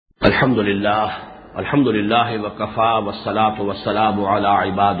الحمد للہ وکفى والصلاة والسلام على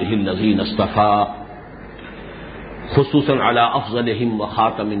عباده الذين اصطفى خصوصا على افضلهم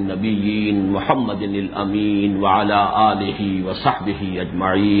وخاتم النبيين محمد الامين وعلى آله وصحبه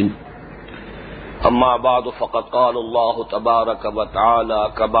اجمعين اما بعد فقد قال الله تبارك وتعالى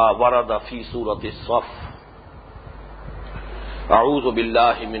كما ورد في سورة الصف اعوذ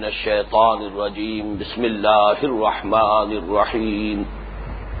باللہ من الشیطان الرجیم بسم اللہ الرحمن الرحیم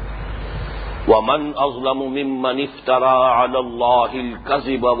ومن اظلم ممن افترى على الله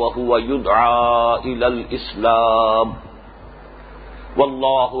الكذب وهو يدعى الى الاسلام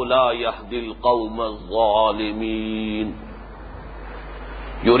والله لا يهدي القوم الظالمين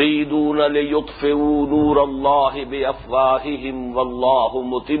يريدون ليطفئوا نور الله بافواههم والله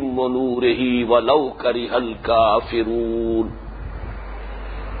متم نوره ولو كره الكافرون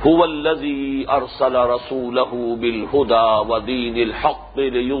هو الذي أرسل رسوله بالهدى ودين الحق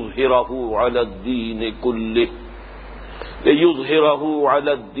ليظهره على الدين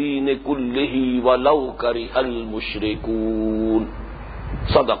كله ولو كره المشركون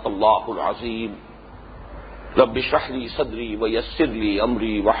صدق الله العظيم رب اشرح لي صدري ويسر لي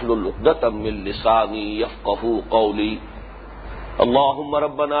أمري واحلل عقدة من لساني يفقهوا قولي اللهم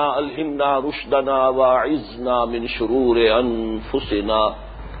ربنا ألهمنا رشدنا وأعذنا من شرور أنفسنا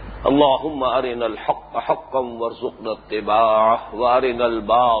اللهم أرنا الحق حقا وارزقنا اتباعه وأرنا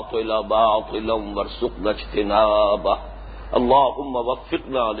الباطل باطلا وارزقنا اجتنابه اللهم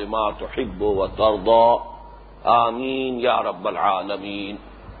وفقنا لما تحب وترضى آمین یا رب العالمین۔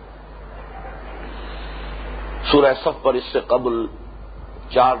 سورہ صف پر اس سے قبل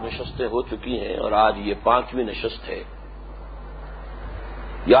 4 نشستیں ہو چکی ہیں اور آج یہ 5ویں نشست ہے۔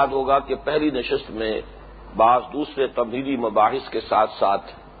 یاد ہوگا کہ پہلی نشست میں بعض دوسرے تمہیدی مباحث کے ساتھ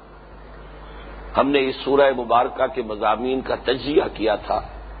ساتھ ہم نے اس سورہ مبارکہ کے مضامین کا تجزیہ کیا تھا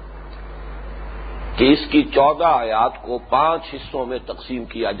کہ اس کی 14 آیات کو 5 حصوں میں تقسیم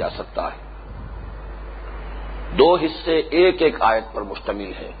کیا جا سکتا ہے۔ 2 حصے ایک ایک آیت پر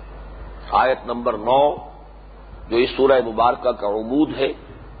مشتمل ہیں۔ آیت نمبر 9 جو اس سورہ مبارکہ کا عمود ہے،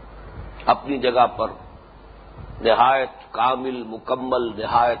 اپنی جگہ پر نہایت کامل، مکمل،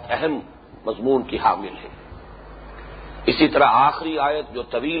 نہایت اہم مضمون کی حامل ہے۔ اسی طرح آخری آیت جو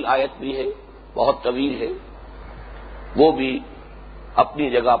طویل آیت بھی ہے، بہت طویل ہے، وہ بھی اپنی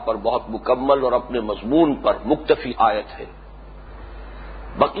جگہ پر بہت مکمل اور اپنے مضمون پر مکتفی آیت ہے۔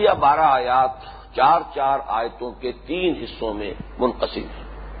 بقیہ 12 آیات 4 آیتوں کے 3 حصوں میں منقسم ہیں۔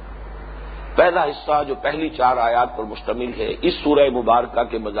 پہلا حصہ جو پہلی 4 آیات پر مشتمل ہے، اس سورہ مبارکہ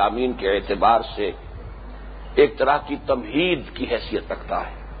کے مضامین کے اعتبار سے ایک طرح کی تمہید کی حیثیت رکھتا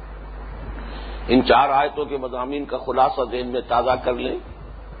ہے۔ ان 4 آیتوں کے مضامین کا خلاصہ ذہن میں تازہ کر لیں۔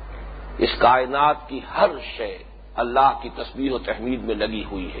 اس کائنات کی ہر شے اللہ کی تسبیح و تحمید میں لگی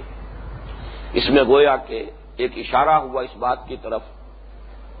ہوئی ہے۔ اس میں گویا کہ ایک اشارہ ہوا اس بات کی طرف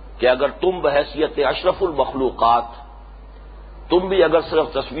کہ اگر تم بحیثیت اشرف المخلوقات تم بھی اگر صرف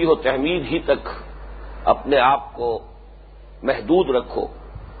تسبیح و تحمید ہی تک اپنے آپ کو محدود رکھو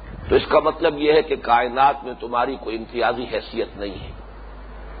تو اس کا مطلب یہ ہے کہ کائنات میں تمہاری کوئی امتیازی حیثیت نہیں ہے۔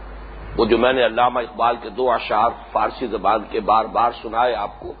 وہ جو میں نے علامہ اقبال کے 2 اشعار فارسی زبان کے بار بار سنائے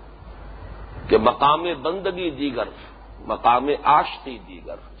آپ کو کہ مقام بندگی دیگر، مقام عاشقی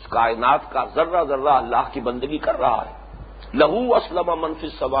دیگر، اس کائنات کا ذرہ ذرہ اللہ کی بندگی کر رہا ہے۔ لہو اسلم من فی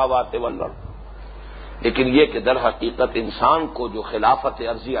السماوات والارض، لیکن یہ کہ در حقیقت انسان کو جو خلافت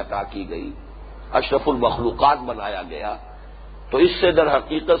عرضی عطا کی گئی، اشرف المخلوقات بنایا گیا، تو اس سے در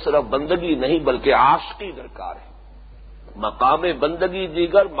حقیقت صرف بندگی نہیں بلکہ عاشقی درکار ہے۔ مقام بندگی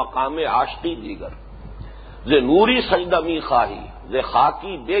دیگر، مقام عاشقی دیگر، ز نوری سجدہ می خواہی ز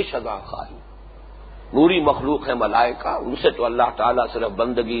خاکی بے شذا خواہی۔ نوری مخلوق ہے ملائکہ، ان سے تو اللہ تعالیٰ صرف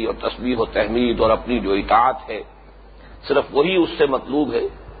بندگی اور تسبیح و تحمید اور اپنی جو اطاعت ہے صرف وہی اس سے مطلوب ہے،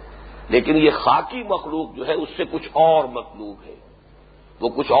 لیکن یہ خاکی مخلوق جو ہے اس سے کچھ اور مطلوب ہے۔ وہ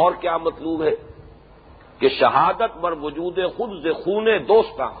کچھ اور کیا مطلوب ہے کہ شہادت بر وجود خود ز خون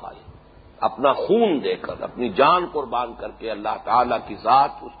دوستاں خواہی، اپنا خون دے کر، اپنی جان قربان کر کے اللہ تعالیٰ کی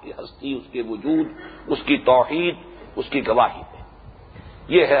ذات، اس کی ہستی، اس کے وجود، اس کی توحید، اس کی گواہی دے۔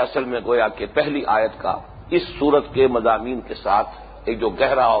 یہ ہے اصل میں گویا کہ پہلی آیت کا اس سورت کے مضامین کے ساتھ ایک جو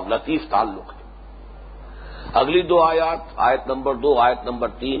گہرا اور لطیف تعلق ہے۔ اگلی 2 آیات، آیت نمبر 2، آیت نمبر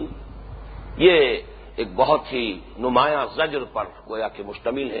 3، یہ ایک بہت ہی نمایاں زجر پر گویا کہ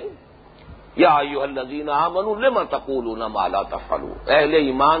مشتمل ہے۔ یا ایھا الذین آمنوا لم تقولون ما لا تفعلون، اہل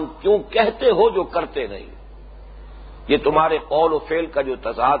ایمان کیوں کہتے ہو جو کرتے نہیں۔ یہ تمہارے قول و فعل کا جو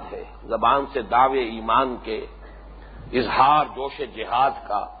تضاد ہے، زبان سے دعوے ایمان کے، اظہار جوش جہاد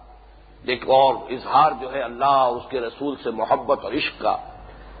کا، ایک اور اظہار جو ہے اللہ اور اس کے رسول سے محبت اور عشق کا،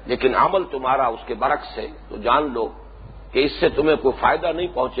 لیکن عمل تمہارا اس کے برعکس ہے، تو جان لو کہ اس سے تمہیں کوئی فائدہ نہیں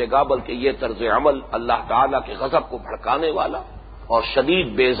پہنچے گا، بلکہ یہ طرز عمل اللہ تعالیٰ کے غضب کو بھڑکانے والا اور شدید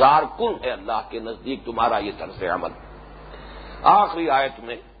بیزار کن ہے اللہ کے نزدیک تمہارا یہ طرز عمل۔ آخری آیت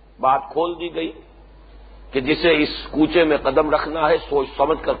میں بات کھول دی گئی کہ جسے اس کوچے میں قدم رکھنا ہے سوچ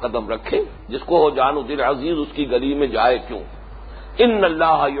سمجھ کر قدم رکھے، جس کو ہو جانو دل عزیز اس کی گلی میں جائے کیوں۔ ان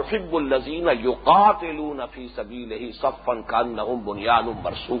اللہ یحب الذین یقاتلون فی سبیلہ صفا کانہم بنیان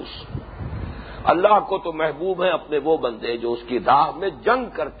مرصوص۔ اللہ کو تو محبوب ہیں اپنے وہ بندے جو اس کی راہ میں جنگ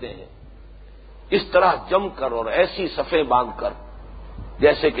کرتے ہیں، اس طرح جم کر اور ایسی صفیں باندھ کر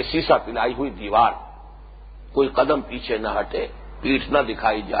جیسے کہ سیسا پلائی ہوئی دیوار، کوئی قدم پیچھے نہ ہٹے، پیٹھ نہ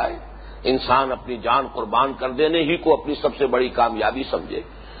دکھائی جائے، انسان اپنی جان قربان کر دینے ہی کو اپنی سب سے بڑی کامیابی سمجھے۔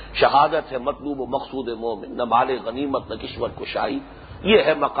 شہادت ہے مطلوب و مقصود مومن، نہ مال غنیمت نہ کشور کشائی۔ یہ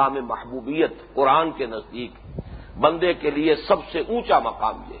ہے مقام محبوبیت قرآن کے نزدیک، بندے کے لیے سب سے اونچا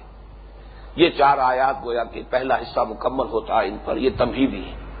مقام یہ 4 آیات گویا کہ پہلا حصہ مکمل ہوتا ہے ان پر، یہ تمہیدی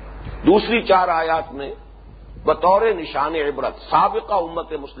ہے۔ دوسری 4 آیات میں بطور نشان عبرت سابقہ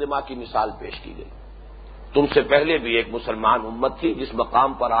امت مسلمہ کی مثال پیش کی گئی۔ تم سے پہلے بھی ایک مسلمان امت تھی جس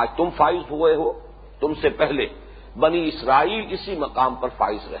مقام پر آج تم فائز ہوئے ہو، تم سے پہلے بنی اسرائیل اسی مقام پر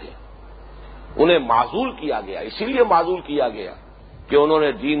فائز رہے، انہیں معزول کیا گیا، اسی لیے معزول کیا گیا کہ انہوں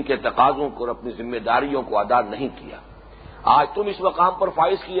نے دین کے تقاضوں کو اور اپنی ذمہ داریوں کو ادا نہیں کیا۔ آج تم اس مقام پر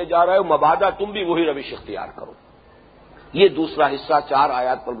فائز کیے جا رہے ہو، مبادا تم بھی وہی روش اختیار کرو۔ یہ دوسرا حصہ 4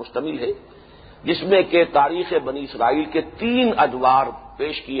 آیات پر مشتمل ہے، جس میں کہ تاریخ بنی اسرائیل کے 3 ادوار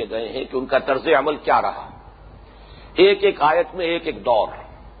پیش کیے گئے ہیں کہ ان کا طرز عمل کیا رہا، ایک ایک آیت میں ایک ایک دور۔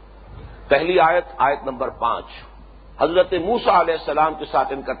 پہلی آیت، آیت نمبر 5، حضرت موسیٰ علیہ السلام کے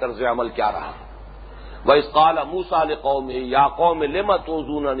ساتھ ان کا طرز عمل کیا رہا۔ وَإِذْ قَالَ مُوسَىٰ لِقَوْمِهِ يَا قَوْمِ لِمَ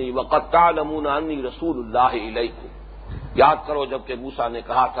تُؤْذُونَنِي وَقَدْ تَعْلَمُونَ أَنِّي رَسُولُ اللَّهِ إِلَيْكُمْ۔ یاد کرو جب کہ موسیٰ نے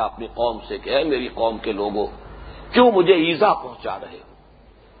کہا تھا اپنی قوم سے کہ اے میری قوم کے لوگوں، کیوں مجھے ایذا پہنچا رہے ہو،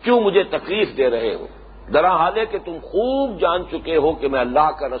 کیوں مجھے تکلیف دے رہے ہو، درا حال ہے کہ تم خوب جان چکے ہو کہ میں اللہ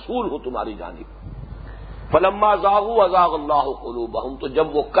کا رسول ہوں تمہاری جانب۔ فلما زاغوا ازاغ اللہ قلوبہم، تو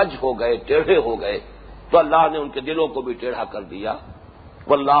جب وہ کج ہو گئے، ٹیڑھے ہو گئے، تو اللہ نے ان کے دلوں کو بھی ٹیڑھا کر دیا۔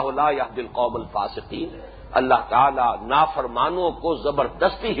 واللہ لا یہدی القوم الفاسقین، اللہ تعالی نافرمانوں کو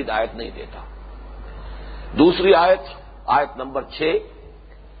زبردستی ہدایت نہیں دیتا۔ دوسری آیت، آیت نمبر 6،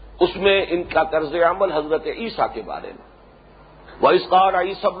 اس میں ان کا طرز عمل حضرت عیسیٰ کے بارے میں۔ وَإِذْ قَالَ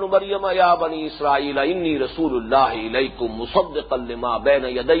عِيسَى ابْنُ مَرْيَمَ يَا بَنِي إِسْرَائِيلَ إِنِّي رَسُولُ اللَّهِ إِلَيْكُمْ مُصَدِّقًا لِمَا بَيْنَ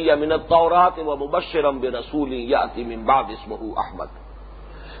يَدَيَّ مِنَ التَّوْرَاةِ وَمُبَشِّرًا بِرَسُولٍ يَأْتِي مِن بَعْدِي اسْمُهُ أَحْمَدُ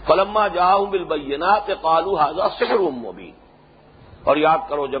فَلَمَّا جَاءَهُم بِالْبَيِّنَاتِ قَالُوا هَذَا سِحْرٌ مُّبِينٌ۔ اور یاد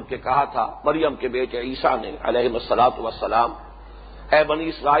کرو جب کہ کہا تھا مریم کے بیٹے عیسیٰ نے علیہ الصلاۃ والسلام، اے بنی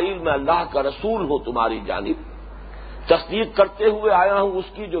اسرائیل میں اللہ کا رسول ہوں تمہاری جانب، تصدیق کرتے ہوئے آیا ہوں اس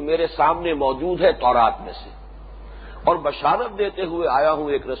کی جو میرے سامنے موجود ہے تورات میں سے، اور بشارت دیتے ہوئے آیا ہوں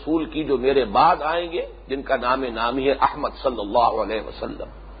ایک رسول کی جو میرے بعد آئیں گے جن کا نام نامی ہے احمد صلی اللہ علیہ وسلم۔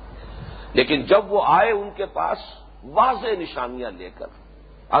 لیکن جب وہ آئے ان کے پاس واضح نشانیاں لے کر،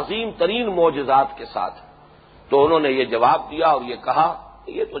 عظیم ترین معجزات کے ساتھ، تو انہوں نے یہ جواب دیا اور یہ کہا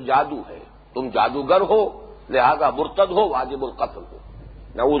کہ یہ تو جادو ہے، تم جادوگر ہو لہذا مرتد ہو، واجب القتل ہو،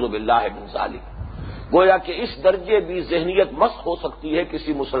 نعوذ باللہ من ذالک۔ گویا کہ اس درجے بھی ذہنیت مست ہو سکتی ہے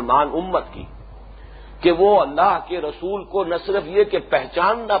کسی مسلمان امت کی کہ وہ اللہ کے رسول کو نہ صرف یہ کہ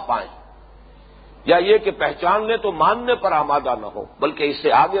پہچان نہ پائیں یا یہ کہ پہچان لیں تو ماننے پر آمادہ نہ ہو، بلکہ اس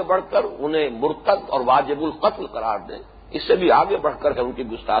سے آگے بڑھ کر انہیں مرتد اور واجب القتل قرار دیں۔ اس سے بھی آگے بڑھ کر ہے ان کی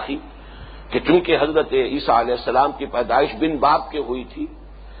گستاخی کہ چونکہ حضرت عیسیٰ علیہ السلام کی پیدائش بن باپ کے ہوئی تھی،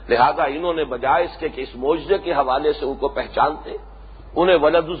 لہذا انہوں نے بجائے اس کے کہ اس معجزے کے حوالے سے ان کو پہچانتے، انہیں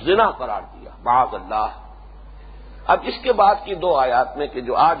ولد الزنا قرار دیا، معاذ اللہ۔ اب اس کے بعد کی 2 آیات میں کہ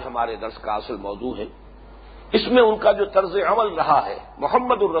جو آج ہمارے درس کا اصل موضوع ہے، اس میں ان کا جو طرز عمل رہا ہے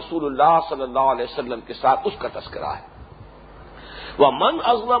محمد الرسول اللہ صلی اللہ علیہ وسلم کے ساتھ، اس کا تذکرہ ہے۔ وَمَنْ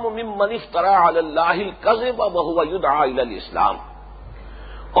أَظْلَمُ مِمَّنِ افْتَرَىٰ عَلَى اللَّهِ الْكَذِبَ وَهُوَ يُدْعَىٰ إِلَى الْإِسْلَامِ،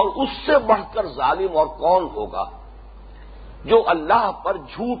 اور اس سے بڑھ کر ظالم اور کون ہوگا جو اللہ پر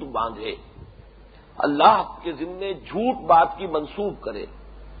جھوٹ باندھے، اللہ کے ذمے جھوٹ بات کی منسوب کرے۔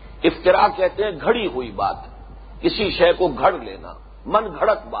 افتراء کہتے ہیں گھڑی ہوئی بات، کسی شے کو گھڑ لینا، من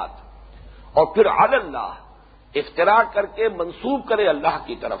گھڑت بات، اور پھر علی اللہ افتراء کر کے منسوب کرے اللہ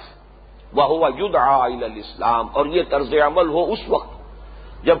کی طرف، وَهُوَ يُدْعَىٰ إِلَى الْإِسْلَامِ، اور یہ طرز عمل ہو اس وقت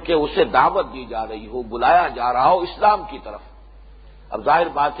جبکہ اسے دعوت دی جا رہی ہو، بلایا جا رہا ہو اسلام کی طرف۔ اب ظاہر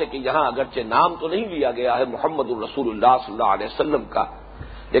بات ہے کہ یہاں اگرچہ نام تو نہیں لیا گیا ہے محمد الرسول اللہ صلی اللہ علیہ وسلم کا،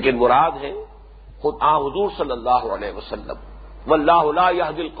 لیکن مراد ہے خود حضور صلی اللہ علیہ وسلم۔ واللہ لا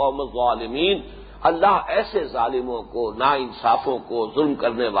یہدی القوم الظالمین، اللہ ایسے ظالموں کو، ناانصافوں کو، ظلم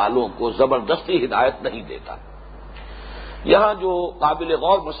کرنے والوں کو زبردستی ہدایت نہیں دیتا۔ یہاں جو قابل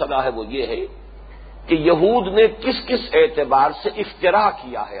غور مسئلہ ہے وہ یہ ہے کہ یہود نے کس کس اعتبار سے افتراء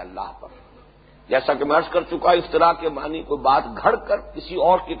کیا ہے اللہ پر۔ جیسا کہ میں عرض کر چکا، افتراء کے معنی کوئی بات گھڑ کر کسی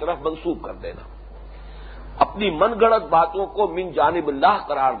اور کی طرف منسوب کر دینا، اپنی من گڑت باتوں کو من جانب اللہ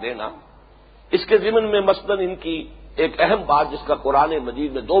قرار دینا۔ اس کے ضمن میں مثلاً ان کی ایک اہم بات جس کا قرآن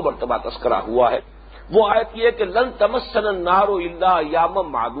مجید میں 2 مرتبہ تذکرہ ہوا ہے، وہ آیت یہ کہ لن تمسنا النار الا ایاما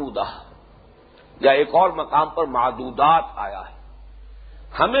معدودہ، یا ایک اور مقام پر معدودات آیا ہے،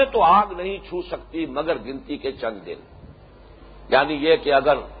 ہمیں تو آگ نہیں چھو سکتی مگر گنتی کے چند دن۔ یعنی یہ کہ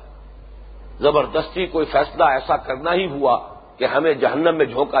اگر زبردستی کوئی فیصلہ ایسا کرنا ہی ہوا کہ ہمیں جہنم میں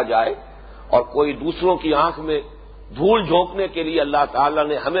جھونکا جائے، اور کوئی دوسروں کی آنکھ میں دھول جھونکنے کے لیے اللہ تعالیٰ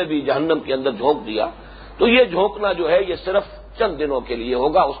نے ہمیں بھی جہنم کے اندر جھونک دیا، تو یہ جھونکنا جو ہے یہ صرف چند دنوں کے لیے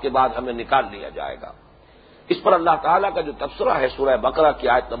ہوگا، اس کے بعد ہمیں نکال لیا جائے گا۔ اس پر اللہ تعالیٰ کا جو تبصرہ ہے سورہ بقرہ کی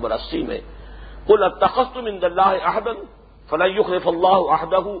آیت نمبر 80 میں، قل اتخذتم عند اللہ عہدا فلن یخلف اللہ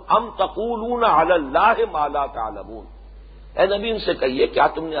عہدہ ام تقولون علی اللہ ما لا تعلمون۔ اے نبی ان سے کہیے، کیا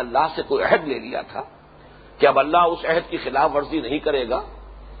تم نے اللہ سے کوئی عہد لے لیا تھا کہ اب اللہ اس عہد کی خلاف ورزی نہیں کرے گا؟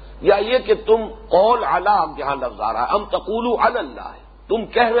 یا یہ کہ تم قول علی، جہاں لفظ آ رہا ہے ام تقولوا علی اللہ، تم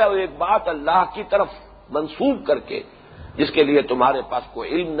کہہ رہے ہو ایک بات اللہ کی طرف منسوب کر کے جس کے لیے تمہارے پاس کوئی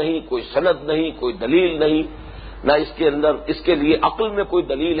علم نہیں، کوئی سند نہیں، کوئی دلیل نہیں، نہ اس کے اندر اس کے لیے عقل میں کوئی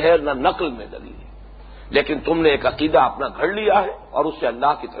دلیل ہے نہ نقل میں دلیل ہے، لیکن تم نے ایک عقیدہ اپنا گھڑ لیا ہے اور اسے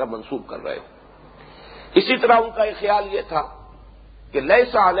اللہ کی طرف منسوب کر رہے ہو۔ اسی طرح ان کا ایک خیال یہ تھا کہ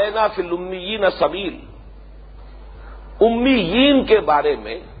لیس علینا فی الامیین سبیل، امیین کے بارے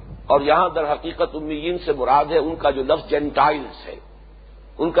میں، اور یہاں در حقیقت امیین سے مراد ہے ان کا جو لفظ جینٹائلز ہے،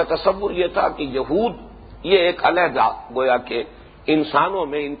 ان کا تصور یہ تھا کہ یہود یہ ایک علیحدہ، گویا کہ انسانوں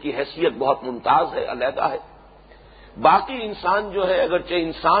میں ان کی حیثیت بہت ممتاز ہے، علیحدہ ہے۔ باقی انسان جو ہے اگرچہ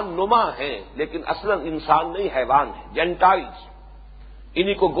انسان نما ہیں لیکن اصلاً انسان نہیں، حیوان ہے، جینٹائلز،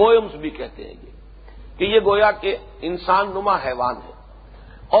 انہی کو گوئمز بھی کہتے ہیں کہ یہ گویا کہ انسان نما حیوان ہے،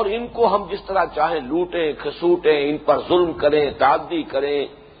 اور ان کو ہم جس طرح چاہیں لوٹیں کھسوٹیں، ان پر ظلم کریں، تعدی کریں،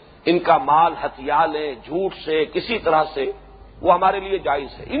 ان کا مال ہتھیا لیں جھوٹ سے، کسی طرح سے، وہ ہمارے لیے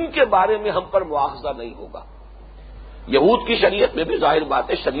جائز ہے، ان کے بارے میں ہم پر مواخذہ نہیں ہوگا۔ یہود کی شریعت میں بھی ظاہر بات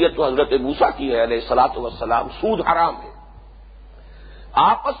ہے، شریعت تو حضرت موسیٰ کی ہے علیہ الصلاۃ والسلام، سود حرام ہے،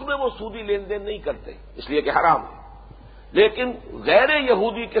 آپس میں وہ سودی لین دین نہیں کرتے اس لیے کہ حرام ہے، لیکن غیر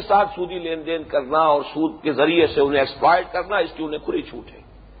یہودی کے ساتھ سودی لین دین کرنا اور سود کے ذریعے سے انہیں ایکسپلائٹ کرنا، اس کی انہیں کھلی چھوٹ ہے۔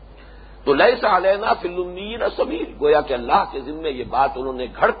 تو لیس علینا فی الامیین سبیل، گویا کہ اللہ کے ذمے یہ بات انہوں نے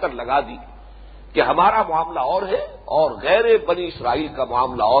گھڑ کر لگا دی کہ ہمارا معاملہ اور ہے اور غیر بنی اسرائیل کا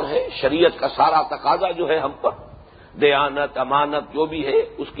معاملہ اور ہے، شریعت کا سارا تقاضا جو ہے ہم پر، دیانت امانت جو بھی ہے،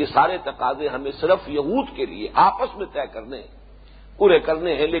 اس کے سارے تقاضے ہمیں صرف یہود کے لیے آپس میں طے کرنے ہیں، پورے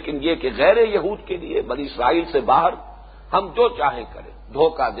کرنے ہیں، لیکن یہ کہ غیر یہود کے لیے بنی اسرائیل سے باہر ہم جو چاہیں کریں،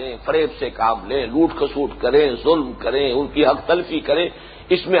 دھوکہ دیں، فریب سے کام لیں، لوٹ کھسوٹ کریں، ظلم کریں، ان کی حق تلفی کریں،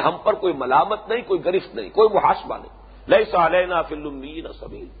 اس میں ہم پر کوئی ملامت نہیں، کوئی گرفت نہیں، کوئی محاسبہ نہیں۔ لیس علینا فی الامیین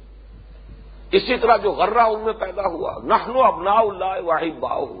سبیل۔ اسی طرح جو غرہ ان میں پیدا ہوا، نحن ابناء اللہ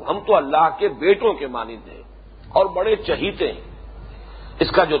واحباؤہ، ہم تو اللہ کے بیٹوں کے مانند ہیں اور بڑے چہیتے ہیں۔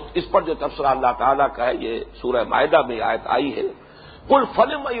 اس پر جو تبصرہ اللہ تعالیٰ کا ہے، یہ سورہ مائدہ میں آیت آئی ہے، قل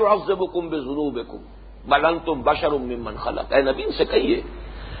فلم یعذبکم بذنوبکم بل انتم بشر ممن خلق۔ اے نبی ان سے کہیے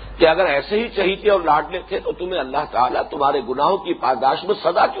کہ اگر ایسے ہی چہیتے اور لاڈلے تھے تو تمہیں اللہ تعالیٰ تمہارے گناہوں کی پاداش میں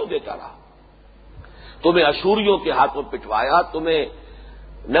سزا کیوں دیتا رہا؟ تمہیں اشوریوں کے ہاتھوں پٹوایا، تمہیں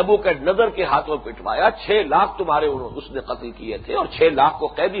نبوکدنضر کے ہاتھوں پٹوایا، 6 لاکھ تمہارے اس نے قتل کیے تھے اور 6 لاکھ کو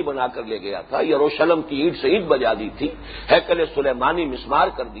قیدی بنا کر لے گیا تھا، یروشلم کی اینٹ سے اینٹ بجا دی تھی، ہیکل سلیمانی مسمار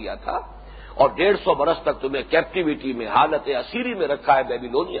کر دیا تھا، اور 150 برس تک تمہیں کیپٹیوٹی میں، حالت اسیری میں رکھا ہے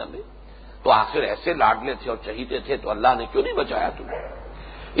بیبیلونیا میں، تو آخر ایسے لاڈلے تھے اور چہیتے تھے تو اللہ نے کیوں نہیں بچایا تمہیں؟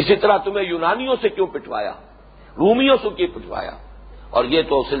 اسی طرح تمہیں یونانیوں سے کیوں پٹوایا، رومیوں سے کیوں پٹوایا؟ اور یہ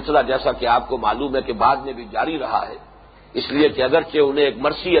تو سلسلہ جیسا کہ آپ کو معلوم ہے کہ بعد میں بھی جاری رہا ہے، اس لیے کہ اگرچہ انہیں ایک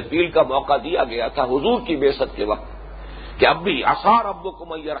مرثی اپیل کا موقع دیا گیا تھا حضور کی بعثت کے وقت کہ اب بھی عسیٰ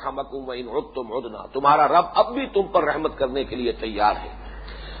ربکم ان یرحمکم وان عدتم عدنا، تمہارا رب اب بھی تم پر رحمت کرنے کے لیے تیار ہے،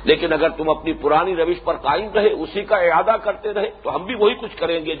 لیکن اگر تم اپنی پرانی روش پر قائم رہے، اسی کا اعادہ کرتے رہے، تو ہم بھی وہی کچھ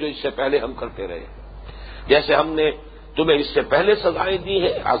کریں گے جو اس سے پہلے ہم کرتے رہے، جیسے ہم نے تمہیں اس سے پہلے سزائیں دی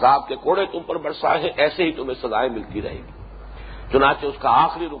ہیں، عذاب کے کوڑے تم پر برسائے ہیں، ایسے ہی تمہیں سزائیں ملتی رہیں گی۔ چنانچہ اس کا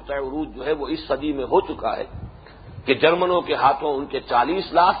آخری نقطۂ عروج جو ہے وہ اس صدی میں ہو چکا ہے کہ جرمنوں کے ہاتھوں ان کے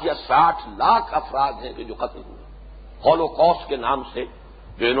 40 لاکھ یا 60 لاکھ افراد ہیں کہ جو قتل ہوئے، ہولوکاسٹ کے نام سے،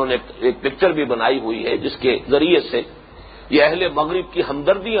 جو انہوں نے ایک پکچر بھی بنائی ہوئی ہے جس کے ذریعے سے یہ اہل مغرب کی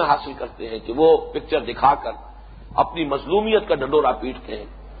ہمدردیاں حاصل کرتے ہیں کہ وہ پکچر دکھا کر اپنی مظلومیت کا ڈنڈورا پیٹتے ہیں۔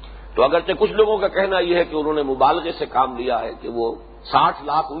 تو اگرچہ کچھ لوگوں کا کہنا یہ ہے کہ انہوں نے مبالغے سے کام لیا ہے کہ وہ 60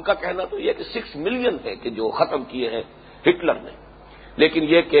 لاکھ، ان کا کہنا تو یہ ہے کہ 6 ملین ہے کہ جو ختم کیے ہیں ہٹلر نے، لیکن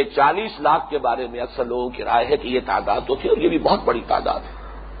یہ کہ 40 لاکھ کے بارے میں اکثر لوگوں کی رائے ہے کہ یہ تعداد تو تھی، اور یہ بھی بہت بڑی تعداد ہے۔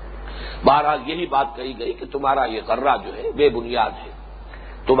 بہرحال یہی بات کہی گئی کہ تمہارا یہ غرہ جو ہے بے بنیاد ہے،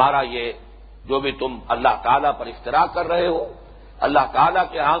 تمہارا یہ جو بھی تم اللہ تعالیٰ پر افتراء کر رہے ہو، اللہ تعالیٰ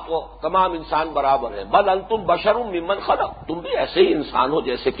کے ہاں تو تمام انسان برابر ہیں، بل انتم بشر ممن خلق، تم بھی ایسے ہی انسان ہو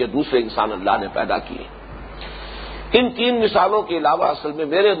جیسے کہ دوسرے انسان اللہ نے پیدا کیے۔ ان 3 مثالوں کے علاوہ اصل میں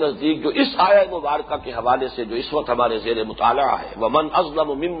میرے نزدیک جو اس آیت مبارکہ کے حوالے سے جو اس وقت ہمارے زیر مطالعہ ہے، وَمَنْ أَظْلَمُ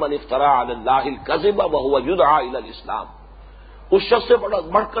مِمَّنِ افْتَرَىٰ عَلَى اللَّهِ الْكَذِبَ وَهُوَ يُدْعَىٰ إِلَى الْإِسْلَامِ، اس شخص سے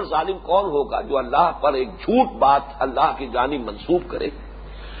بڑھ کر ظالم کون ہوگا جو اللہ پر ایک جھوٹ بات اللہ کی جانب منسوب کرے،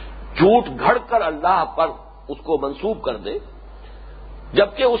 جھوٹ گھڑ کر اللہ پر اس کو منسوب کر دے،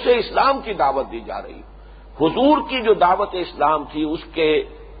 جبکہ اسے اسلام کی دعوت دی جا رہی۔ حضور کی جو دعوت اسلام تھی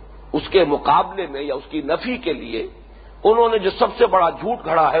اس کے مقابلے میں یا اس کی نفی کے لیے انہوں نے جو سب سے بڑا جھوٹ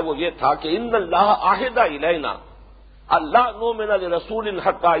گھڑا ہے وہ یہ تھا کہ ان اللہ عہد الینا اللہ نؤمن لرسول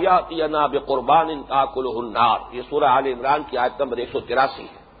حتی یاتینا بقربان تاکلہ النار، یہ سورہ آل عمران کی آیت نمبر 183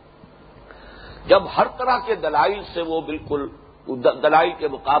 ہے۔ جب ہر طرح کے دلائل سے وہ بالکل دلائل کے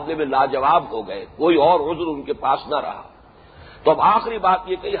مقابلے میں لاجواب ہو گئے، کوئی اور عذر ان کے پاس نہ رہا، تو اب آخری بات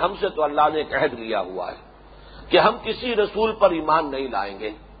یہ کہ ہم سے تو اللہ نے ایک عہد لیا ہوا ہے کہ ہم کسی رسول پر ایمان نہیں لائیں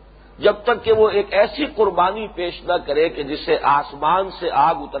گے جب تک کہ وہ ایک ایسی قربانی پیش نہ کرے کہ جسے آسمان سے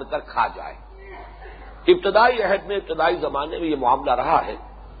آگ اتر کر کھا جائے۔ ابتدائی عہد میں، ابتدائی زمانے میں یہ معاملہ رہا ہے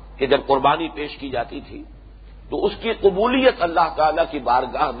کہ جب قربانی پیش کی جاتی تھی تو اس کی قبولیت اللہ تعالیٰ کی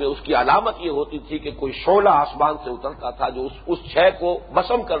بارگاہ میں اس کی علامت یہ ہوتی تھی کہ کوئی شعلہ آسمان سے اترتا تھا جو اس شے کو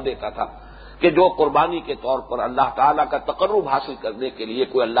بسم کر دیتا تھا کہ جو قربانی کے طور پر اللہ تعالیٰ کا تقرب حاصل کرنے کے لیے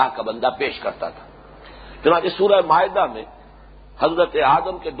کوئی اللہ کا بندہ پیش کرتا تھا۔ چنانچہ سورہ مائدہ میں حضرت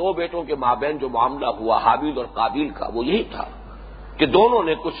آدم کے 2 بیٹوں کے مابین جو معاملہ ہوا حابیل اور قابیل کا، وہ یہی تھا کہ دونوں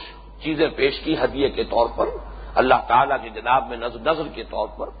نے کچھ چیزیں پیش کی ہدیے کے طور پر اللہ تعالیٰ کی جناب میں نظر کے طور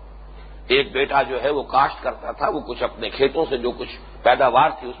پر۔ ایک بیٹا جو ہے وہ کاشت کرتا تھا، وہ کچھ اپنے کھیتوں سے جو کچھ پیداوار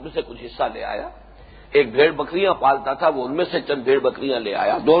تھی اس میں سے کچھ حصہ لے آیا۔ ایک بھیڑ بکریاں پالتا تھا، وہ ان میں سے چند بھیڑ بکریاں لے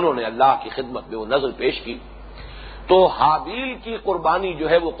آیا، دونوں نے اللہ کی خدمت میں وہ نذر پیش کی، تو حابیل کی قربانی جو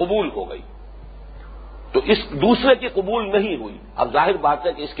ہے وہ قبول ہو گئی، تو اس دوسرے کی قبول نہیں ہوئی۔ اب ظاہر بات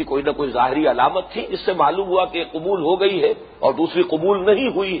ہے کہ اس کی کوئی نہ کوئی ظاہری علامت تھی، اس سے معلوم ہوا کہ قبول ہو گئی ہے اور دوسری قبول نہیں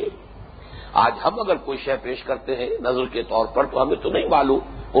ہوئی ہے۔ آج ہم اگر کوئی شے پیش کرتے ہیں نذر کے طور پر تو ہمیں تو نہیں معلوم،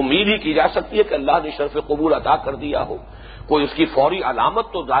 امید ہی کی جا سکتی ہے کہ اللہ نے شرف قبول عطا کر دیا ہو، کوئی اس کی فوری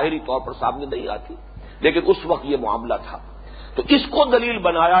علامت تو ظاہری طور پر سامنے نہیں آتی، لیکن اس وقت یہ معاملہ تھا۔ تو اس کو دلیل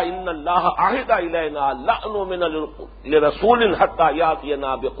بنایا ان اللہ عہد الینا لا نؤمن لرسول حتی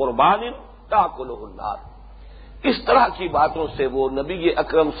یاتینا بقربان تاکلہ النار۔ اس طرح کی باتوں سے وہ نبی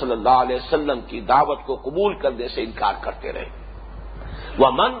اکرم صلی اللہ علیہ وسلم کی دعوت کو قبول کرنے سے انکار کرتے رہے۔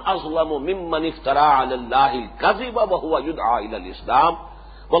 وَمَنْ أَظْلَمُ مِمَّنِ افْتَرَىٰ عَلَى اللَّهِ الْكَذِبَ وَهُوَ يُدْعَىٰ إِلَى الْإِسْلَامِ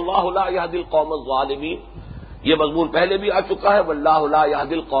وَاللَّهُ لَا يَهْدِي الْقَوْمَ الظَّالِمِينَ، یہ مضمون پہلے بھی آ چکا ہے، وَاللَّهُ لَا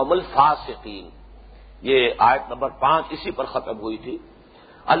يَهْدِي الْقَوْمَ الْفَاسِقِينَ، یہ آیت نمبر 5 اسی پر ختم ہوئی تھی۔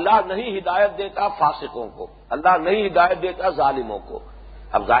 اللہ نہیں ہدایت دیتا فاسقوں کو، اللہ نہیں ہدایت دیتا ظالموں کو۔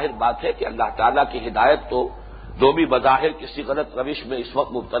 اب ظاہر بات ہے کہ اللہ تعالیٰ کی ہدایت تو جو بھی بظاہر کسی غلط روش میں اس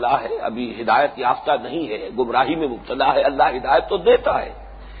وقت مبتلا ہے، ابھی ہدایت یافتہ نہیں ہے، گمراہی میں مبتلا ہے، اللہ ہدایت تو دیتا ہے،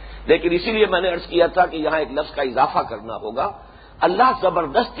 لیکن اسی لیے میں نے عرض کیا تھا کہ یہاں ایک لفظ کا اضافہ کرنا ہوگا، اللہ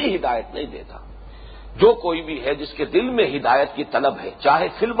زبردستی ہدایت نہیں دیتا۔ جو کوئی بھی ہے جس کے دل میں ہدایت کی طلب ہے، چاہے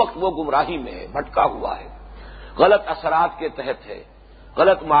فی الوقت وہ گمراہی میں ہے، بھٹکا ہوا ہے، غلط اثرات کے تحت ہے،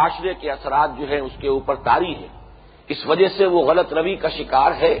 غلط معاشرے کے اثرات جو ہیں اس کے اوپر طاری ہیں، اس وجہ سے وہ غلط روی کا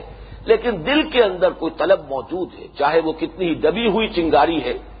شکار ہے، لیکن دل کے اندر کوئی طلب موجود ہے، چاہے وہ کتنی ہی دبی ہوئی چنگاری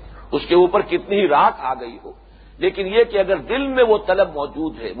ہے، اس کے اوپر کتنی ہی راکھ آ گئی ہو، لیکن یہ کہ اگر دل میں وہ طلب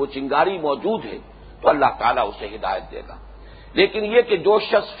موجود ہے، وہ چنگاری موجود ہے، تو اللہ تعالیٰ اسے ہدایت دے گا۔ لیکن یہ کہ جو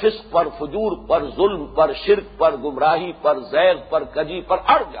شخص فسق پر، فجور پر، ظلم پر، شرک پر، گمراہی پر، زیغ پر، کجی پر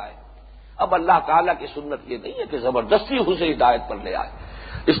اڑ جائے، اب اللہ تعالیٰ کی سنت یہ نہیں ہے کہ زبردستی اسے ہدایت پر لے آئے،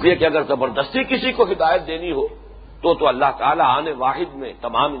 اس لیے کہ اگر زبردستی کسی کو ہدایت دینی ہو تو اللہ تعالیٰ آنے واحد میں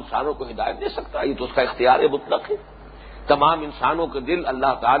تمام انسانوں کو ہدایت دے سکتا ہے، یہ تو اس کا اختیار مطلق ہے۔ تمام انسانوں کے دل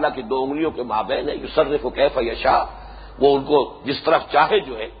اللہ تعالیٰ کی 2 انگلیوں کے مابین ہے، یصرف کیف یشاء، وہ ان کو جس طرف چاہے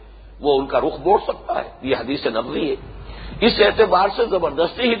جو ہے وہ ان کا رخ موڑ سکتا ہے، یہ حدیث نبوی ہے۔ اس اعتبار سے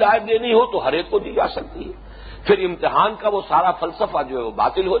زبردستی ہدایت دینی ہو تو ہر ایک کو دی جا سکتی ہے، پھر امتحان کا وہ سارا فلسفہ جو ہے وہ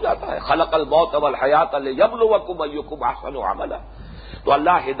باطل ہو جاتا ہے۔ خلق الموت والحیات لیبلوکم ایکم احسن عملا، تو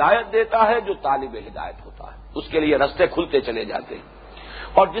اللہ ہدایت دیتا ہے جو طالب ہدایت ہوتا ہے۔ اس کے لیے رستے کھلتے چلے جاتے ہیں،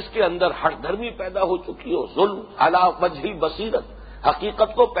 اور جس کے اندر ہٹ دھرمی پیدا ہو چکی ہو، ظلم علی وجہ بصیرت،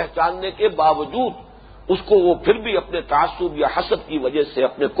 حقیقت کو پہچاننے کے باوجود اس کو وہ پھر بھی اپنے تعصب یا حسد کی وجہ سے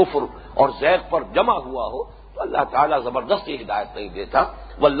اپنے کفر اور زیغ پر جمع ہوا ہو، تو اللہ تعالیٰ زبردستی ہدایت نہیں دیتا۔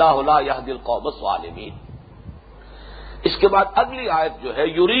 واللہ لا یہدی القوم الظالمین۔ اس کے بعد اگلی آیت جو ہے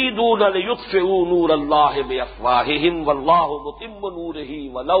یریدون لیطفئوا نور اللہ بافواہہم واللہ متم نورہ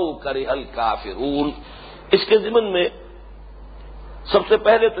ولو کرہ الکافرون۔ اس کے ضمن میں سب سے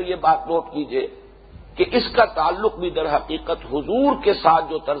پہلے تو یہ بات نوٹ کیجئے کہ اس کا تعلق بھی در حقیقت حضور کے ساتھ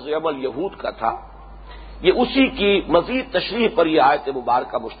جو طرز عمل یہود کا تھا، یہ اسی کی مزید تشریح پر یہ آیت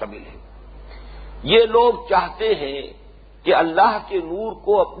مبارکہ مشتمل ہے۔ یہ لوگ چاہتے ہیں کہ اللہ کے نور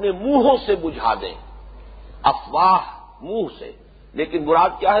کو اپنے منہوں سے بجھا دیں، افواہ منہ سے، لیکن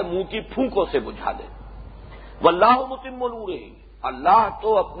مراد کیا ہے؟ منہ کی پھونکوں سے بجھا دیں۔ واللہ متم نورہ، اللہ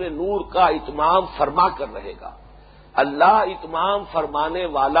تو اپنے نور کا اتمام فرما کر رہے گا۔ اللہ اتمام فرمانے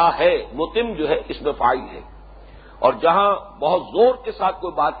والا ہے، متم جو ہے اس میں فاعل ہے، اور جہاں بہت زور کے ساتھ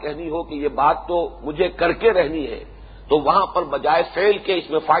کوئی بات کہنی ہو کہ یہ بات تو مجھے کر کے رہنی ہے، تو وہاں پر بجائے فعل کے اس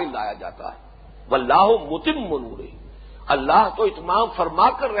میں فاعل لایا جاتا ہے۔ واللہ متم نورہ، اللہ تو اتمام فرما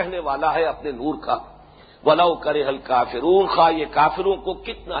کر رہنے والا ہے اپنے نور کا، ولو کرہ الکافرون، خواہ یہ کافروں کو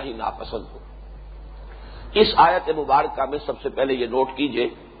کتنا ہی ناپسند ہو۔ اس آیت مبارکہ میں سب سے پہلے یہ نوٹ کیجئے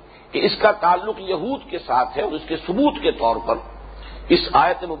کہ اس کا تعلق یہود کے ساتھ ہے، اور اس کے ثبوت کے طور پر اس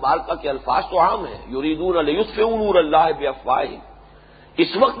آیت مبارکہ کے الفاظ تو عام ہیں، یریدون لیطفئوا نور اللہ بافواہہم۔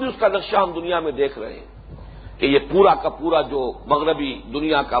 اس وقت بھی اس کا نقشہ ہم دنیا میں دیکھ رہے ہیں کہ یہ پورا کا پورا جو مغربی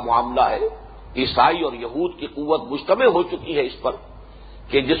دنیا کا معاملہ ہے، عیسائی اور یہود کی قوت مجتمع ہو چکی ہے اس پر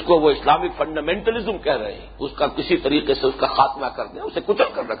کہ جس کو وہ اسلامک فنڈامنٹلزم کہہ رہے ہیں، اس کا کسی طریقے سے اس کا خاتمہ کر دیں، اسے کچل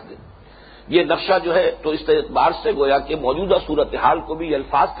کر رکھ دیں۔ یہ نقشہ جو ہے تو اس اعتبار سے گویا کہ موجودہ صورتحال کو بھی یہ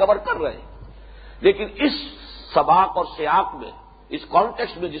الفاظ کور کر رہے ہیں، لیکن اس سباق اور سیاق میں، اس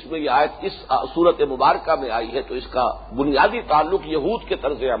کانٹیکسٹ میں جس میں یہ آیت اس صورت مبارکہ میں آئی ہے، تو اس کا بنیادی تعلق یہود کے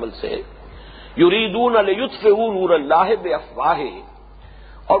طرز عمل سے ہے۔ یریدون لیطفئوا نور اللہ بافواہہم،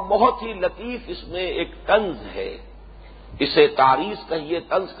 اور بہت ہی لطیف اس میں ایک طنز ہے، اسے تعریض کہیے،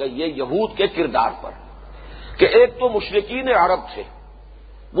 طنز کہیے یہود کے کردار پر، کہ ایک تو مشرکین عرب تھے،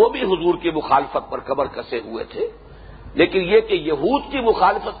 وہ بھی حضور کی مخالفت پر کمر کسے ہوئے تھے، لیکن یہ کہ یہود کی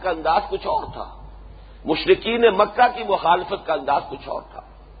مخالفت کا انداز کچھ اور تھا، مشرکین مکہ کی مخالفت کا انداز کچھ اور تھا۔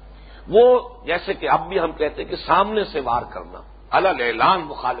 وہ جیسے کہ اب بھی ہم کہتے ہیں کہ سامنے سے وار کرنا، علل اعلان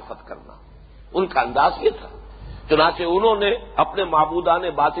مخالفت کرنا، ان کا انداز یہ تھا۔ چنانچہ انہوں نے اپنے معبودان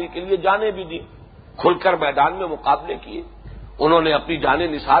باطل کے لیے جانیں بھی دی، کھل کر میدان میں مقابلے کیے، انہوں نے اپنی جانیں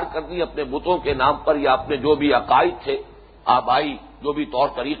نثار کر دی اپنے بتوں کے نام پر، یا اپنے جو بھی عقائد تھے، آبائی جو بھی طور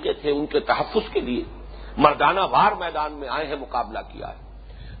طریقے تھے ان کے تحفظ کے لیے مردانہ وار میدان میں آئے ہیں، مقابلہ کیا ہے۔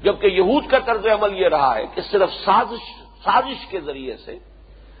 جبکہ یہود کا طرز عمل یہ رہا ہے کہ صرف سازش کے ذریعے سے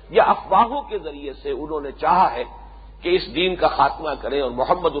یا افواہوں کے ذریعے سے انہوں نے چاہا ہے کہ اس دین کا خاتمہ کریں اور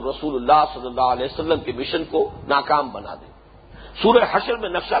محمد الرسول اللہ صلی اللہ علیہ وسلم کے مشن کو ناکام بنا دیں۔ سورہ حشر میں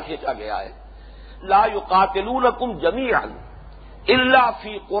نقشہ کھینچا گیا ہے، لا یقاتلونکم جمیعا الا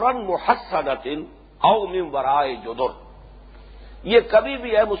فی قرى محصنۃ او من وراء جدر۔ یہ کبھی بھی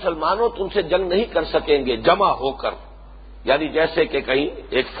اے مسلمانوں تم سے جنگ نہیں کر سکیں گے جمع ہو کر، یعنی جیسے کہ کہیں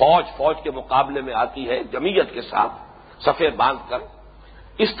ایک فوج کے مقابلے میں آتی ہے جمعیت کے ساتھ صفیں باندھ کر،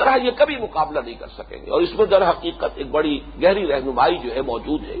 اس طرح یہ کبھی مقابلہ نہیں کر سکیں گے۔ اور اس میں در حقیقت ایک بڑی گہری رہنمائی جو ہے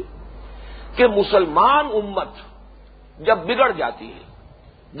موجود ہے کہ مسلمان امت جب بگڑ جاتی ہے،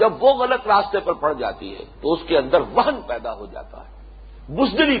 جب وہ غلط راستے پر پڑ جاتی ہے، تو اس کے اندر وہن پیدا ہو جاتا ہے،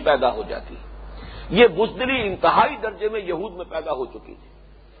 بزدلی پیدا ہو جاتی ہے۔ یہ بزدلی انتہائی درجے میں یہود میں پیدا ہو چکی تھی۔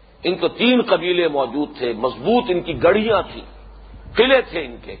 ان کو 3 قبیلے موجود تھے، مضبوط ان کی گڑھیاں تھیں، قلعے تھے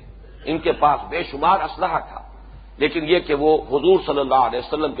ان کے پاس بے شمار اسلحہ تھا، لیکن یہ کہ وہ حضور صلی اللہ علیہ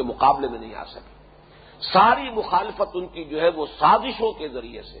وسلم کے مقابلے میں نہیں آ سکے۔ ساری مخالفت ان کی جو ہے وہ سازشوں کے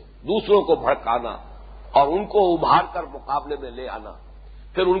ذریعے سے دوسروں کو بھڑکانا اور ان کو ابھار کر مقابلے میں لے آنا،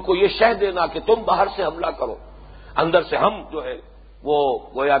 پھر ان کو یہ شہ دینا کہ تم باہر سے حملہ کرو، اندر سے ہم جو ہے وہ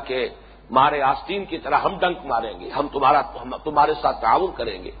گویا کہ مارے آستین کی طرح ہم ڈنک ماریں گے، ہم تمہارے ساتھ تعاون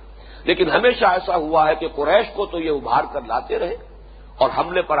کریں گے۔ لیکن ہمیشہ ایسا ہوا ہے کہ قریش کو تو یہ ابھار کر لاتے رہے اور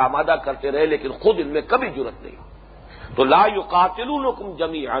حملے پر آمادہ کرتے رہے، لیکن خود ان میں کبھی جرأت نہیں۔ تو لا یقاتلونکم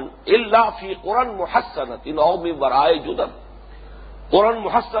جمیعا الا فی قرى محصنۃ او من وراء جدر۔ قرى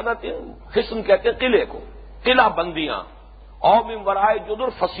محصنۃ حصن کہتے ہیں قلعے کو، قلعہ بندیاں، او من وراء جدر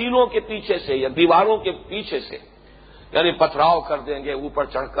فصیلوں کے پیچھے سے یا دیواروں کے پیچھے سے، یعنی پتھراؤ کر دیں گے، اوپر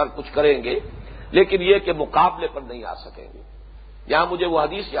چڑھ کر کچھ کریں گے، لیکن یہ کہ مقابلے پر نہیں آ سکیں گے۔ یہاں مجھے وہ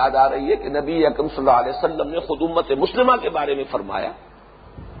حدیث یاد آ رہی ہے کہ نبی اکرم صلی اللہ علیہ وسلم نے خود امت مسلمہ کے بارے میں فرمایا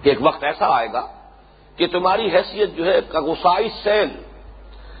کہ ایک وقت ایسا آئے گا کہ تمہاری حیثیت جو ہے کغصائی سیل،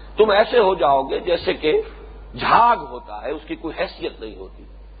 تم ایسے ہو جاؤ گے جیسے کہ جھاگ ہوتا ہے، اس کی کوئی حیثیت نہیں ہوتی.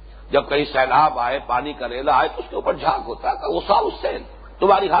 جب کہیں سیلاب آئے، پانی کا ریلا آئے تو اس کے اوپر جھاگ ہوتا ہے، کغصاء السیل،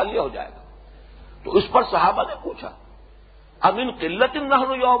 تمہاری حال یہ ہو جائے گا. تو اس پر صحابہ نے پوچھا امن قلت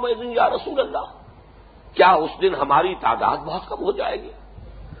نحن یومئذ یا رسول اللہ، کیا اس دن ہماری تعداد بہت کم ہو جائے گی،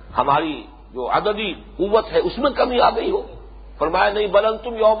 ہماری جو عددی قوت ہے اس میں کمی آ گئی ہوگی؟ فرمایا نہیں، بل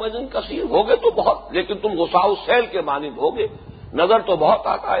انتم یومئذ کثیر، ہوگے تو بہت لیکن تم غصاء السیل کے مانند ہوگے. نظر تو بہت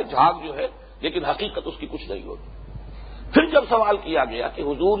آتا ہے جھاگ جو ہے، لیکن حقیقت اس کی کچھ نہیں ہوتی. پھر جب سوال کیا گیا کہ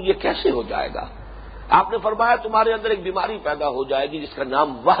حضور یہ کیسے ہو جائے گا، آپ نے فرمایا تمہارے اندر ایک بیماری پیدا ہو جائے گی جس کا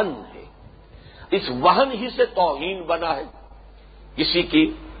نام وہن ہے. اس وہن ہی سے توہین بنا ہے، کسی کی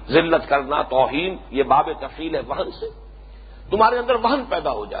ذلت کرنا، توہین، یہ باب تفعیل ہے وہن سے. تمہارے اندر وہن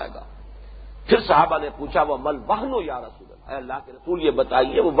پیدا ہو جائے گا. پھر صحابہ نے پوچھا وہ مل وہن یا رسول اللہ، اے اللہ کے رسول یہ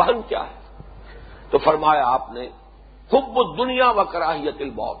بتائیے وہ وہن کیا ہے؟ تو فرمایا آپ نے حب الدنیا و کراہیت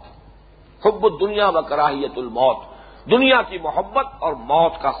الموت، حب الدنیا و کراہیت الموت، دنیا کی محبت اور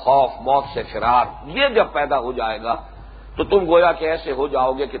موت کا خوف، موت سے فرار، یہ جب پیدا ہو جائے گا تو تم گویا کہ ایسے ہو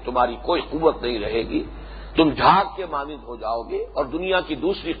جاؤ گے کہ تمہاری کوئی قوت نہیں رہے گی، تم جھاگ کے مانند ہو جاؤ گے، اور دنیا کی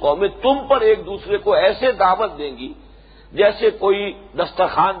دوسری قومیں تم پر ایک دوسرے کو ایسے دعوت دیں گی جیسے کوئی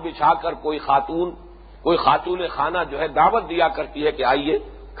دسترخوان بچھا کر کوئی خاتون خانہ جو ہے دعوت دیا کرتی ہے کہ آئیے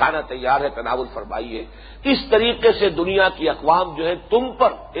کھانا تیار ہے تناول فرمائیے. اس طریقے سے دنیا کی اقوام جو ہے تم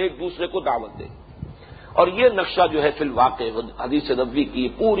پر ایک دوسرے کو دعوت دیں. اور یہ نقشہ جو ہے فی الواقع حدیث نبوی کی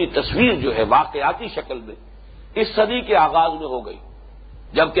پوری تصویر جو ہے واقعاتی شکل میں اس صدی کے آغاز میں ہو گئی،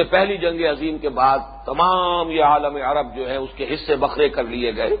 جبکہ پہلی جنگ عظیم کے بعد تمام یہ عالم عرب جو ہے اس کے حصے بکھرے کر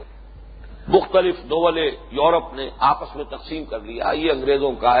لیے گئے. مختلف دول یورپ نے آپس میں تقسیم کر لیا، یہ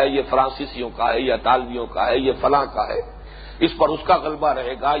انگریزوں کا ہے، یہ فرانسیسیوں کا ہے، یہ اطالویوں کا ہے، یہ فلاں کا ہے، اس پر اس کا غلبہ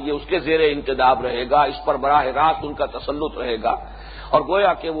رہے گا، یہ اس کے زیر انتداب رہے گا، اس پر براہ راست ان کا تسلط رہے گا. اور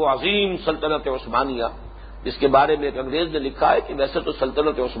گویا کہ وہ عظیم سلطنت عثمانیہ جس کے بارے میں ایک انگریز نے لکھا ہے کہ ویسے تو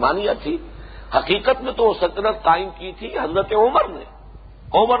سلطنت عثمانیہ تھی، حقیقت میں تو وہ سلطنت قائم کی تھی حضرت عمر نے،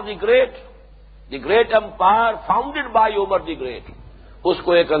 Umar the great empire founded by Umar the great. اس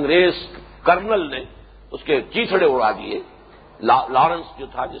کو ایک انگریز کرنل نے اس کے چیتھڑے اڑا دیے، لارنس جو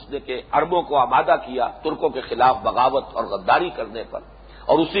تھا جس نے کہ عربوں کو آمادہ کیا ترکوں کے خلاف بغاوت اور غداری کرنے پر،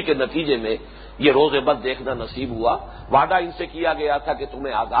 اور اسی کے نتیجے میں یہ روز بد دیکھنا نصیب ہوا. وعدہ ان سے کیا گیا تھا کہ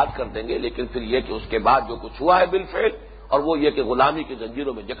تمہیں آزاد کر دیں گے، لیکن پھر یہ کہ اس کے بعد جو کچھ ہوا ہے بالفعل، اور وہ یہ کہ غلامی کی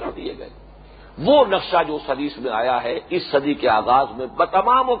زنجیروں میں جکڑ دیے گئے. وہ نقشہ جو اس حدیث میں آیا ہے اس صدی کے آغاز میں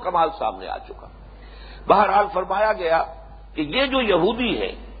بتمام و کمال سامنے آ چکا. بہرحال فرمایا گیا کہ یہ جو یہودی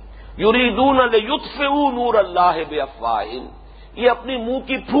ہیں یریدون لیطفئوا نور اللہ بافواہہم، یہ اپنی منہ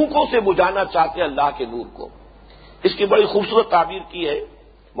کی پھونکوں سے بجھانا چاہتے ہیں اللہ کے نور کو. اس کی بڑی خوبصورت تعبیر کی ہے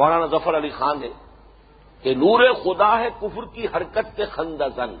مولانا ظفر علی خان نے کہ نور خدا ہے کفر کی حرکت کے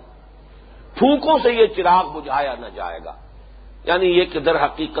خندزن، پھونکوں سے یہ چراغ بجھایا نہ جائے گا. یعنی یہ کہ در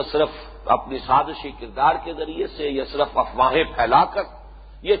حقیقت صرف اپنی سازشی کردار کے ذریعے سے یا صرف افواہیں پھیلا کر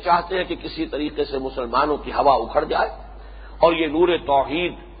یہ چاہتے ہیں کہ کسی طریقے سے مسلمانوں کی ہوا اکھڑ جائے، اور یہ نور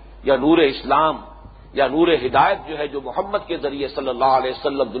توحید یا نور اسلام یا نور ہدایت جو ہے جو محمد کے ذریعے صلی اللہ علیہ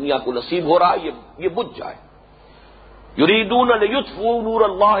وسلم دنیا کو نصیب ہو رہا ہے یہ بجھ جائے. یریدون لیطفئوا نور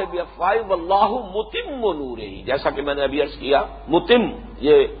اللہ بافواہہم واللہ متم نورہ، جیسا کہ میں نے ابھی عرض کیا متم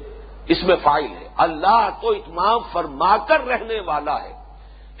یہ اس میں فاعل ہے، اللہ تو اتمام فرما کر رہنے والا ہے.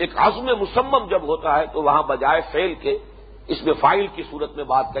 ایک عزم مصمم جب ہوتا ہے تو وہاں بجائے فعل کے اس میں فاعل کی صورت میں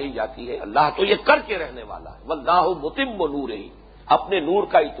بات کہی جاتی ہے، اللہ تو یہ کر کے رہنے والا ہے. واللہ متم نورہ، اپنے نور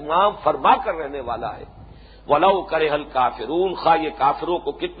کا اتمام فرما کر رہنے والا ہے. وَلَوْ كَرِهَ الْكَافِرُونَ، خواہ یہ کافروں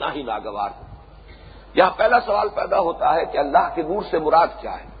کو کتنا ہی ناگوار ہو. یہاں پہلا سوال پیدا ہوتا ہے کہ اللہ کے نور سے مراد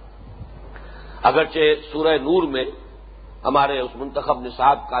کیا ہے؟ اگرچہ سورہ نور میں ہمارے اس منتخب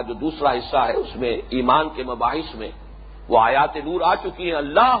نصاب کا جو دوسرا حصہ ہے اس میں ایمان کے مباحث میں وہ آیات نور آ چکی ہیں.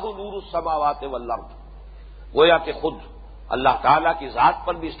 اللہ نور السماوات والارض، گویا کہ خود اللہ تعالیٰ کی ذات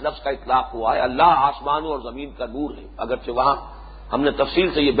پر بھی اس لفظ کا اطلاق ہوا ہے. اللہ آسمانوں اور زمین کا نور ہے، اگرچہ وہاں ہم نے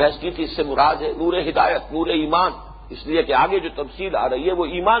تفصیل سے یہ بحث کی تھی اس سے مراد ہے نور ہدایت، نور ایمان، اس لیے کہ آگے جو تفصیل آ رہی ہے وہ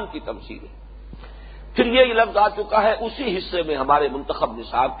ایمان کی تفصیل ہے. پھر یہ لفظ آ چکا ہے اسی حصے میں ہمارے منتخب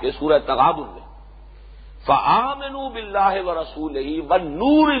نصاب کے سورہ تغابن میں فآمنوا باللہ ورسولہ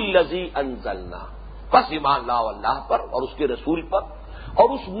والنور الذی انزلنا، بس ایمان لاؤ اللہ پر اور اس کے رسول پر اور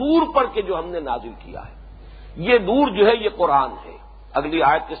اس نور پر کہ جو ہم نے نازل کیا ہے. یہ نور جو ہے یہ قرآن ہے. اگلی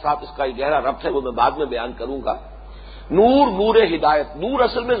آیت کے ساتھ اس کا یہ گہرا ربط ہے وہ میں بعد میں بیان کروں گا. نور ہدایت، نور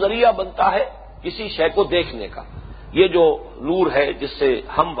اصل میں ذریعہ بنتا ہے کسی شے کو دیکھنے کا. یہ جو نور ہے جس سے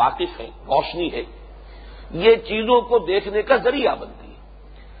ہم واقف ہیں، روشنی ہے، یہ چیزوں کو دیکھنے کا ذریعہ بنتی ہے.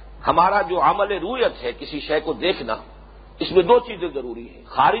 ہمارا جو عمل رویت ہے کسی شے کو دیکھنا، اس میں دو چیزیں ضروری ہیں،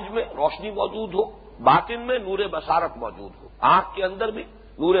 خارج میں روشنی موجود ہو، باطن میں نور بصارت موجود ہو، آنکھ کے اندر بھی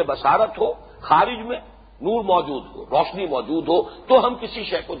نور بصارت ہو، خارج میں نور موجود ہو، روشنی موجود ہو تو ہم کسی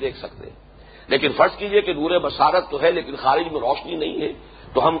شے کو دیکھ سکتے ہیں۔ لیکن فرض کیجئے کہ نور بصارت تو ہے لیکن خارج میں روشنی نہیں ہے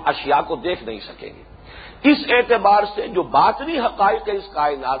تو ہم اشیاء کو دیکھ نہیں سکیں گے۔ اس اعتبار سے جو باطنی حقائق ہے اس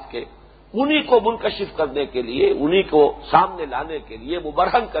کائنات کے، انہی کو منکشف کرنے کے لیے، انہی کو سامنے لانے کے لیے،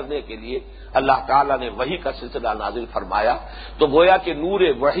 مبرہن کرنے کے لیے اللہ تعالیٰ نے وحی کا سلسلہ نازل فرمایا۔ تو گویا کہ نور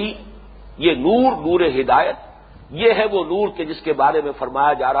وحی، یہ نور ہدایت، یہ ہے وہ نور کہ جس کے بارے میں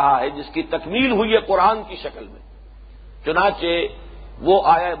فرمایا جا رہا ہے، جس کی تکمیل ہوئی ہے قرآن کی شکل میں۔ چنانچہ وہ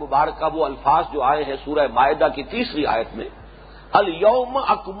آیہ مبارکہ، وہ الفاظ جو آئے ہیں سورہ مائدہ کی 3 آیت میں، الیوم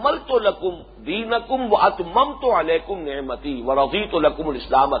اکملت لکم دینکم واتممت علیکم نعمتی ورضیت لکم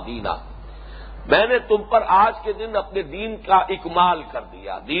الاسلام دینا، میں نے تم پر آج کے دن اپنے دین کا اکمال کر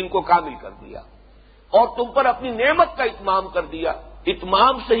دیا، دین کو کامل کر دیا، اور تم پر اپنی نعمت کا اتمام کر دیا۔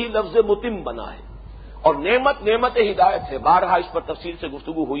 اتمام سے ہی لفظ متم بنا ہے، اور نعمت ہدایت ہے۔ بارہا اس پر تفصیل سے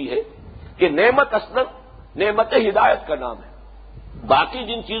گفتگو ہوئی ہے کہ نعمت اصلاً نعمت ہدایت کا نام ہے۔ باقی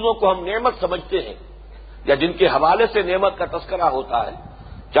جن چیزوں کو ہم نعمت سمجھتے ہیں یا جن کے حوالے سے نعمت کا تذکرہ ہوتا ہے،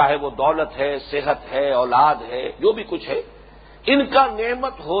 چاہے وہ دولت ہے، صحت ہے، اولاد ہے، جو بھی کچھ ہے، ان کا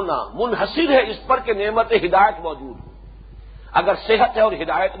نعمت ہونا منحصر ہے اس پر کہ نعمت ہدایت موجود ہو۔ اگر صحت ہے اور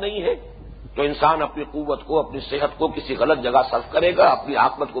ہدایت نہیں ہے تو انسان اپنی قوت کو، اپنی صحت کو کسی غلط جگہ صرف کرے گا، اپنی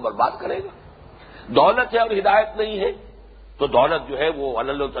عاقبت کو برباد کرے گا۔ دولت ہے اور ہدایت نہیں ہے تو دولت جو ہے وہ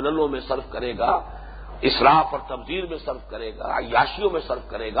علل و تللوں میں صرف کرے گا، اسراف اور تبذیر میں صرف کرے گا، عیاشیوں میں صرف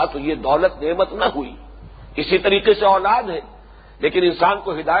کرے گا، تو یہ دولت نعمت نہ ہوئی۔ اسی طریقے سے اولاد ہے، لیکن انسان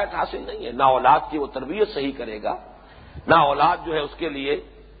کو ہدایت حاصل نہیں ہے، نہ اولاد کی وہ تربیت صحیح کرے گا، نہ اولاد جو ہے اس کے لیے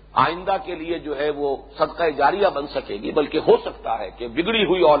آئندہ کے لیے جو ہے وہ صدقہ جاریہ بن سکے گی، بلکہ ہو سکتا ہے کہ بگڑی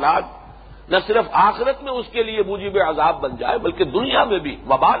ہوئی اولاد نہ صرف آخرت میں اس کے لیے موجب عذاب بن جائے بلکہ دنیا میں بھی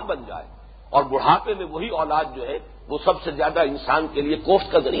وبال بن جائے، اور بڑھاپے میں وہی اولاد جو ہے وہ سب سے زیادہ انسان کے لیے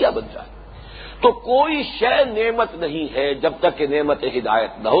کوفت کا ذریعہ بن جائے۔ تو کوئی شے نعمت نہیں ہے جب تک کہ نعمت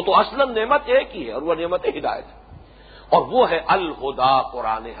ہدایت نہ ہو، تو اصلاً نعمت ایک ہی ہے اور وہ نعمت ہدایت ہے، اور وہ ہے الہدیٰ،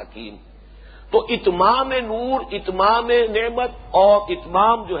 قرآن حکیم۔ تو اتمام نور، اتمام نعمت اور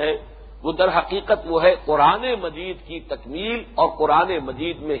اتمام جو ہے وہ در حقیقت وہ ہے قرآن مجید کی تکمیل اور قرآن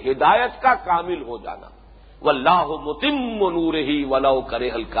مجید میں ہدایت کا کامل ہو جانا۔ واللہ متم نورہ ولو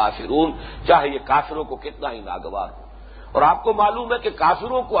کرہ الکافرون، چاہے یہ کافروں کو کتنا ہی ناگوار ہو۔ اور آپ کو معلوم ہے کہ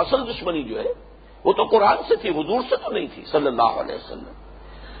کافروں کو اصل دشمنی جو ہے وہ تو قرآن سے تھی، حضور سے تو نہیں تھی صلی اللہ علیہ وسلم۔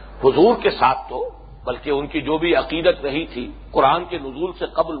 حضور کے ساتھ تو بلکہ ان کی جو بھی عقیدت رہی تھی قرآن کے نزول سے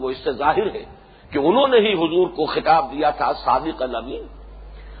قبل، وہ اس سے ظاہر ہے کہ انہوں نے ہی حضور کو خطاب دیا تھا صادق الامین۔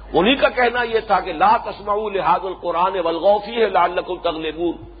 انہی کا کہنا یہ تھا کہ لا تسمعوا لهذا القرآن والغوا فیہ لعلکم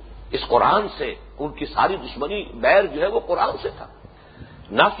تغلبون۔ اس قرآن سے ان کی ساری دشمنی، بیر جو ہے وہ قرآن سے تھا۔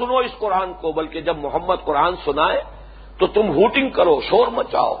 نہ سنو اس قرآن کو، بلکہ جب محمد قرآن سنائے تو تم ہوٹنگ کرو، شور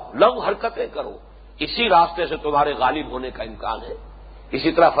مچاؤ، لغو حرکتیں کرو، اسی راستے سے تمہارے غالب ہونے کا امکان ہے۔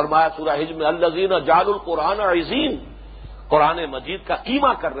 اسی طرح فرمایا سورہ حجر میں الذین جعلوا القرآن عضین، قرآن مجید کا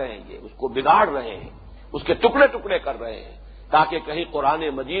قیمہ کر رہے ہیں، یہ اس کو بگاڑ رہے ہیں، اس کے ٹکڑے ٹکڑے کر رہے ہیں تاکہ کہیں قرآن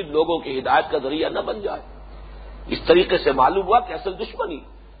مجید لوگوں کی ہدایت کا ذریعہ نہ بن جائے۔ اس طریقے سے معلوم ہوا کہ اصل دشمنی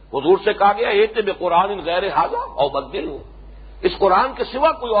حضور سے کہا گیا ایت بقرآن غیر ھذا او بدلہ، اس قرآن کے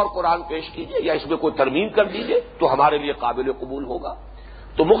سوا کوئی اور قرآن پیش کیجیے یا اس میں کوئی ترمیم کر دیجیے تو ہمارے لیے قابل قبول ہوگا۔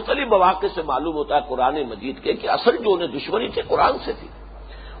 تو مختلف مواقع سے معلوم ہوتا ہے قرآن مجید کے کہ اصل جو انہیں دشمنی تھی قرآن سے تھی۔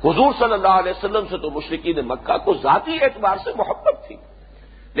 حضور صلی اللہ علیہ وسلم سے تو مشرکین مکہ کو ذاتی اعتبار سے محبت تھی،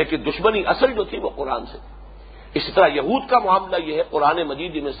 لیکن دشمنی اصل جو تھی وہ قرآن سے تھی۔ اسی طرح یہود کا معاملہ یہ ہے، قرآن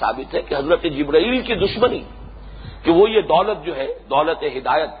مجید میں ثابت ہے کہ حضرت جبرائیل کی دشمنی کہ وہ یہ دولت جو ہے، دولت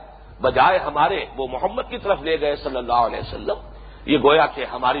ہدایت، بجائے ہمارے وہ محمد کی طرف لے گئے صلی اللہ علیہ وسلم، یہ گویا کہ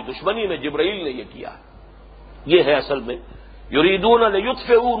ہماری دشمنی میں جبرائیل نے یہ کیا۔ یہ ہے اصل میں یریدون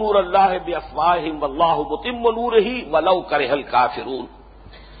لیطفئوا نور اللہ بافواہہم واللہ متم نورہ ولو کرہ الکافرون۔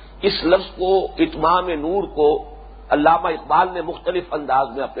 اس لفظ کو، اتمام نور کو، علامہ اقبال نے مختلف انداز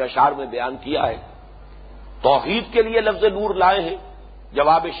میں اپنے اشعار میں بیان کیا ہے۔ توحید کے لیے لفظ نور لائے ہیں،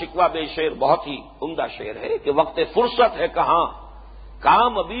 جواب شکوہ بے شعر بہت ہی عمدہ شعر ہے کہ وقت فرصت ہے کہاں،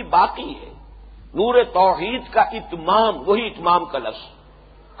 کام ابھی باقی ہے، نور توحید کا اتمام، وہی اتمام کا لفظ،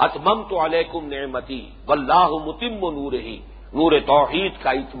 اتممت علیکم نعمتی واللہ متم نورہ، نور توحید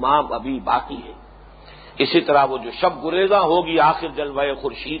کا اتمام ابھی باقی ہے۔ اسی طرح وہ جو شب گریزاں ہوگی آخر جلوہ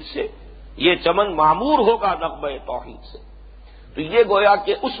خورشید سے، یہ چمن معمور ہوگا نغمہ توحید سے۔ تو یہ گویا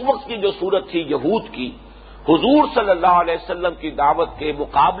کہ اس وقت کی جو صورت تھی یہود کی، حضور صلی اللہ علیہ وسلم کی دعوت کے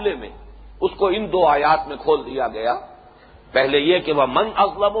مقابلے میں اس کو ان دو آیات میں کھول دیا گیا۔ پہلے یہ کہ وہ من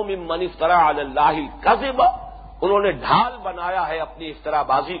اظلم ممن افترى علی اللہ الکذب، انہوں نے ڈھال بنایا ہے اپنی افترا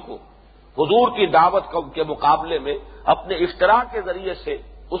بازی کو حضور کی دعوت کے مقابلے میں، اپنے افتراء کے ذریعے سے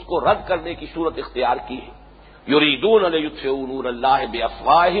اس کو رد کرنے کی صورت اختیار کی ہے۔ یریدون لیطفئوا نور اللہ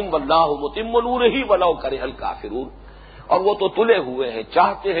بافواہہم واللہ متم نورہ ولو کرہ الکافرون، اور وہ تو تلے ہوئے ہیں،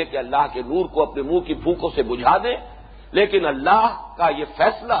 چاہتے ہیں کہ اللہ کے نور کو اپنے منہ کی پھونکوں سے بجھا دیں، لیکن اللہ کا یہ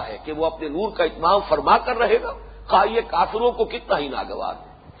فیصلہ ہے کہ وہ اپنے نور کا اتمام فرما کر رہے گا، خواہ یہ کافروں کو کتنا ہی ناگوار ہے۔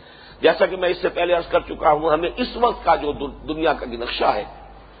 جیسا کہ میں اس سے پہلے عرض کر چکا ہوں، ہمیں اس وقت کا جو دنیا کا نقشہ ہے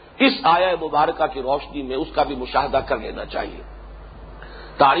اس آیہ مبارکہ کی روشنی میں اس کا بھی مشاہدہ کر لینا چاہیے۔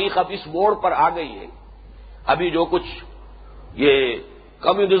 تاریخ اب اس موڑ پر آ گئی ہے، ابھی جو کچھ یہ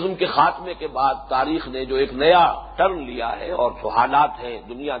کمیونزم کے خاتمے کے بعد تاریخ نے جو ایک نیا ٹرن لیا ہے اور جو حالات ہیں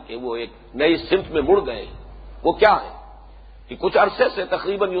دنیا کے وہ ایک نئی سمت میں مڑ گئے ہیں، وہ کیا ہے کہ کچھ عرصے سے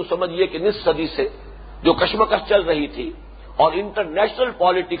تقریباً یوں سمجھیے کہ نصف صدی سے جو کشمکش چل رہی تھی اور انٹرنیشنل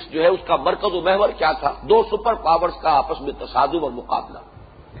پالیٹکس جو ہے اس کا مرکز و محور کیا تھا، دو سپر پاورز کا آپس میں تصادم اور مقابلہ۔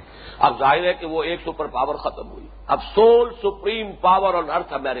 اب ظاہر ہے کہ وہ ایک سپر پاور ختم ہوئی، اب sole supreme power on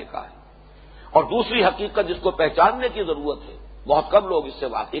earth America ہے، اور دوسری حقیقت جس کو پہچاننے کی ضرورت ہے، بہت کم لوگ اس سے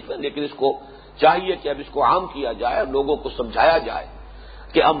واقف ہیں، لیکن اس کو چاہیے کہ اب اس کو عام کیا جائے اور لوگوں کو سمجھایا جائے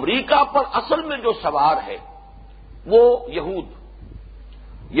کہ امریکہ پر اصل میں جو سوار ہے وہ یہود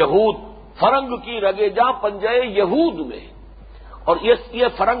فرنگ کی رگے جاں پنجے یہود میں، اور یہ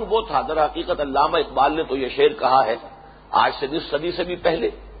فرنگ وہ تھا۔ در حقیقت علامہ اقبال نے تو یہ شعر کہا ہے آج سے نصف صدی سے بھی پہلے،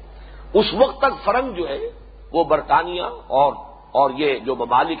 اس وقت تک فرنگ جو ہے وہ برطانیہ اور یہ جو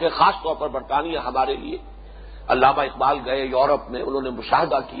ممالک ہے، خاص طور پر برطانیہ ہمارے لیے، علامہ اقبال گئے یورپ میں، انہوں نے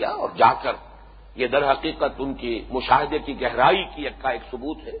مشاہدہ کیا اور جا کر یہ در حقیقت ان کی مشاہدے کی گہرائی کی ایک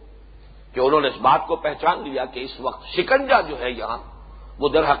ثبوت ہے کہ انہوں نے اس بات کو پہچان لیا کہ اس وقت شکنجہ جو ہے یہاں وہ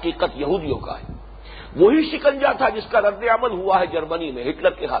در حقیقت یہودیوں کا ہے۔ وہی شکنجہ تھا جس کا رد عمل ہوا ہے جرمنی میں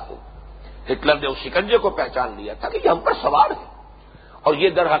ہٹلر کے ہاتھوں۔ ہٹلر نے اس شکنجے کو پہچان لیا تھا کہ یہ ہم پر سوار ہے اور یہ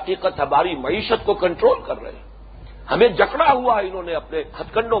در حقیقت ہماری معیشت کو کنٹرول کر رہے ہیں، ہمیں جکڑا ہوا ہے انہوں نے اپنے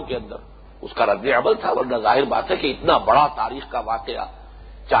ہتھ کنڈوں کے اندر، اس کا رد عمل تھا۔ ورنہ ظاہر بات ہے کہ اتنا بڑا تاریخ کا واقعہ،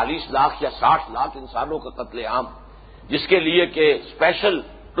 40 لاکھ یا 60 لاکھ انسانوں کا قتل عام، جس کے لیے کہ اسپیشل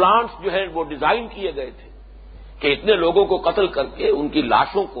پلانٹس جو ہیں وہ ڈیزائن کیے گئے تھے کہ اتنے لوگوں کو قتل کر کے ان کی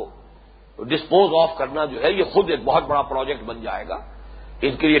لاشوں کو ڈسپوز آف کرنا جو ہے یہ خود ایک بہت بڑا پروجیکٹ بن جائے گا۔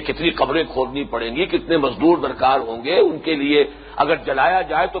 ان کے لیے کتنی قبریں کھودنی پڑیں گی، کتنے مزدور درکار ہوں گے، ان کے لیے اگر جلایا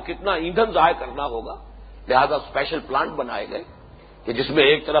جائے تو کتنا ایندھن ضائع کرنا ہوگا، لہذا اسپیشل پلانٹ بنائے گئے کہ جس میں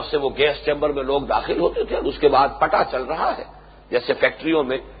ایک طرف سے وہ گیس چیمبر میں لوگ داخل ہوتے تھے، اس کے بعد پٹا چل رہا ہے، جیسے فیکٹریوں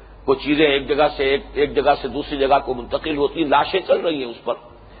میں وہ چیزیں ایک جگہ سے دوسری جگہ کو منتقل ہوتی، لاشیں چل رہی ہیں اس پر،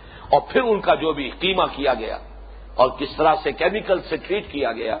 اور پھر ان کا جو بھی قیمہ کیا گیا اور کس طرح سے کیمیکل سے ٹریٹ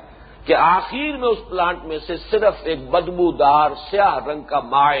کیا گیا کہ آخر میں اس پلانٹ میں سے صرف ایک بدبودار سیاہ رنگ کا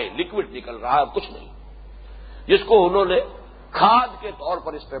مائع لکوڈ نکل رہا ہے، کچھ نہیں، جس کو انہوں نے کھاد کے طور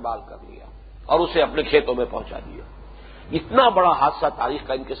پر استعمال کر لیا اور اسے اپنے کھیتوں میں پہنچا دیا۔ اتنا بڑا حادثہ تاریخ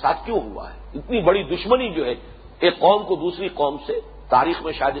کا ان کے ساتھ کیوں ہوا ہے؟ اتنی بڑی دشمنی جو ہے ایک قوم کو دوسری قوم سے، تاریخ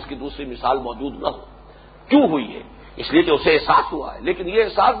میں شاید اس کی دوسری مثال موجود نہ ہو، کیوں ہوئی ہے؟ اس لیے کہ اسے احساس ہوا ہے، لیکن یہ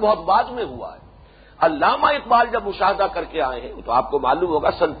احساس بہت بعد میں ہوا ہے۔ علامہ اقبال جب مشاہدہ کر کے آئے ہیں تو آپ کو معلوم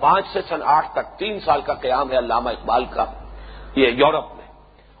ہوگا سن 5 سے سن 8 تک 3 سال کا قیام ہے علامہ اقبال کا یہ یورپ میں،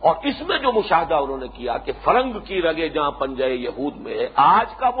 اور اس میں جو مشاہدہ انہوں نے کیا کہ فرنگ کی رگے جہاں پنجے یہود میں ہے،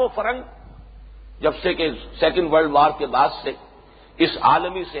 آج کا وہ فرنگ جب سے کہ سیکنڈ ورلڈ وار کے بعد سے اس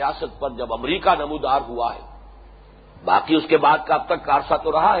عالمی سیاست پر جب امریکہ نمودار ہوا ہے، باقی اس کے بعد کا اب تک کا عرصہ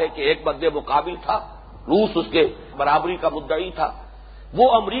تو رہا ہے کہ ایک مد مقابل تھا، روس اس کے برابری کا مدعی تھا، وہ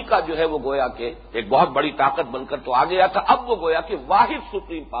امریکہ جو ہے وہ گویا کہ ایک بہت بڑی طاقت بن کر تو آ گیا تھا، اب وہ گویا کہ واحد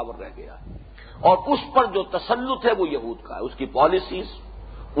سپریم پاور رہ گیا ہے، اور اس پر جو تسلط ہے وہ یہود کا ہے، اس کی پالیسیز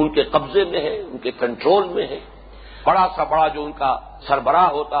ان کے قبضے میں ہے، ان کے کنٹرول میں ہے، بڑا سا بڑا جو ان کا سربراہ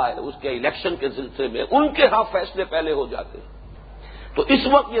ہوتا ہے اس کے الیکشن کے سلسلے میں ان کے ہاں فیصلے پہلے ہو جاتے ہیں۔ تو اس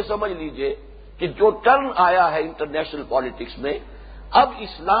وقت یہ سمجھ لیجئے کہ جو ٹرن آیا ہے انٹرنیشنل پالیٹکس میں، اب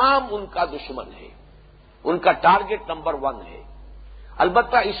اسلام ان کا دشمن ہے، ان کا ٹارگٹ نمبر 1 ہے۔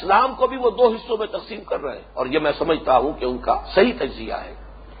 البتہ اسلام کو بھی وہ 2 حصوں میں تقسیم کر رہے ہیں، اور یہ میں سمجھتا ہوں کہ ان کا صحیح تجزیہ ہے۔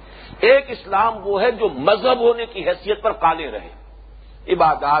 ایک اسلام وہ ہے جو مذہب ہونے کی حیثیت پر قائم رہے،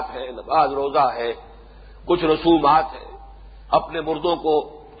 عبادات ہے، نماز روزہ ہے، کچھ رسومات ہے، اپنے مردوں کو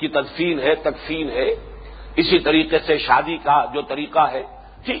کی تدفین ہے، تکفین ہے، اسی طریقے سے شادی کا جو طریقہ ہے،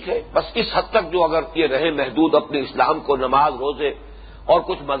 ٹھیک ہے، بس اس حد تک جو اگر یہ رہے محدود اپنے اسلام کو نماز روزے اور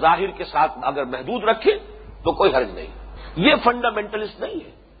کچھ مظاہر کے ساتھ اگر محدود رکھے تو کوئی حرج نہیں۔ یہ فنڈامنٹلسٹ نہیں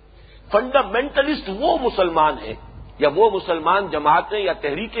ہے۔ فنڈامنٹلسٹ وہ مسلمان ہیں یا وہ مسلمان جماعتیں یا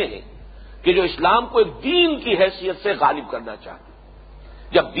تحریکیں ہیں کہ جو اسلام کو ایک دین کی حیثیت سے غالب کرنا چاہتے ہیں۔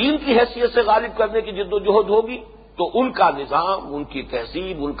 جب دین کی حیثیت سے غالب کرنے کی جد و جہد ہوگی تو ان کا نظام، ان کی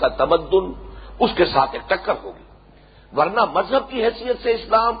تہذیب، ان کا تمدن اس کے ساتھ ایک ٹکر ہوگی، ورنہ مذہب کی حیثیت سے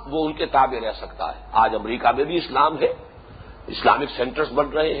اسلام وہ ان کے تابع رہ سکتا ہے۔ آج امریکہ میں بھی اسلام ہے، اسلامک سینٹرز بن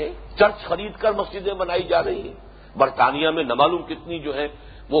رہے ہیں، چرچ خرید کر مسجدیں بنائی جا رہی ہیں۔ برطانیہ میں نہ معلوم کتنی جو ہے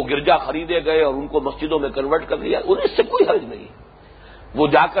وہ گرجا خریدے گئے اور ان کو مسجدوں میں کنورٹ کر دیا، انہیں اس سے کوئی حرج نہیں۔ وہ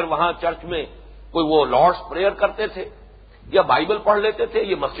جا کر وہاں چرچ میں کوئی وہ لارڈس پریئر کرتے تھے یا بائبل پڑھ لیتے تھے،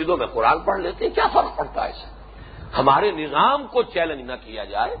 یہ مسجدوں میں قرآن پڑھ لیتے، کیا فرق پڑتا ہے اس سے؟ ہمارے نظام کو چیلنج نہ کیا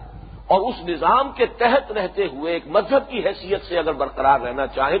جائے اور اس نظام کے تحت رہتے ہوئے ایک مذہب کی حیثیت سے اگر برقرار رہنا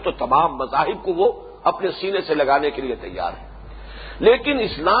چاہے تو تمام مذاہب کو وہ اپنے سینے سے لگانے کے لیے تیار ہے۔ لیکن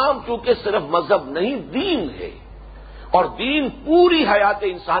اسلام چونکہ صرف مذہب نہیں، دین ہے، اور دین پوری حیات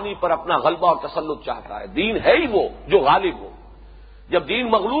انسانی پر اپنا غلبہ اور تسلط چاہتا ہے۔ دین ہے ہی وہ جو غالب ہو۔ جب دین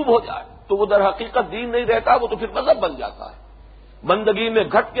مغلوب ہو جائے تو وہ در حقیقت دین نہیں رہتا، وہ تو پھر مذہب بن جاتا ہے۔ بندگی میں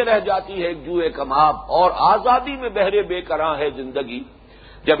گھٹ کے رہ جاتی ہے ایک جوئے کماب، اور آزادی میں بہرے بے قرار ہے زندگی۔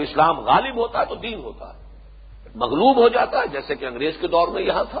 جب اسلام غالب ہوتا ہے تو دین ہوتا ہے، مغلوب ہو جاتا ہے جیسے کہ انگریز کے دور میں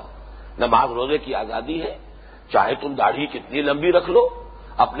یہاں تھا۔ نماز روزے کی آزادی ہے، چاہے تم داڑھی کتنی لمبی رکھ لو،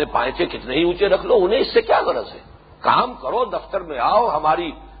 اپنے پائچے کتنے ہی اونچے رکھ لو، انہیں اس سے کیا غرض ہے؟ کام کرو، دفتر میں آؤ، ہماری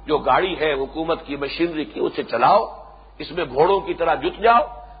جو گاڑی ہے حکومت کی مشینری کی اسے چلاؤ، اس میں گھوڑوں کی طرح جت جاؤ،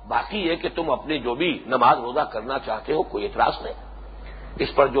 باقی یہ کہ تم اپنے جو بھی نماز روزہ کرنا چاہتے ہو کوئی اعتراض نہیں۔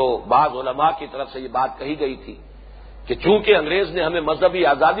 اس پر جو بعض علماء کی طرف سے یہ بات کہی گئی تھی کہ چونکہ انگریز نے ہمیں مذہبی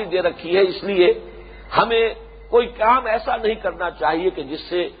آزادی دے رکھی ہے، اس لیے ہمیں کوئی کام ایسا نہیں کرنا چاہیے کہ جس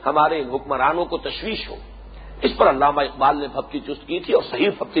سے ہمارے ان حکمرانوں کو تشویش ہو۔ اس پر علامہ اقبال نے پھپتی چست کی تھی، اور صحیح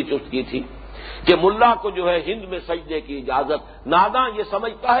پھپتی چست کی تھی کہ ملا کو جو ہے ہند میں سجدے کی اجازت، ناداں یہ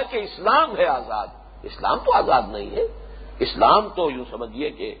سمجھتا ہے کہ اسلام ہے آزاد۔ اسلام تو آزاد نہیں ہے، اسلام تو یوں سمجھیے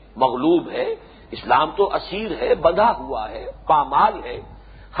کہ مغلوب ہے، اسلام تو اسیر ہے، بندھا ہوا ہے، پامال ہے۔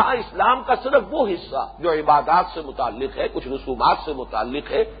 ہاں، اسلام کا صرف وہ حصہ جو عبادات سے متعلق ہے، کچھ رسومات سے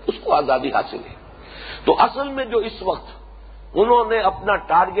متعلق ہے، اس کو آزادی حاصل ہے۔ تو اصل میں جو اس وقت انہوں نے اپنا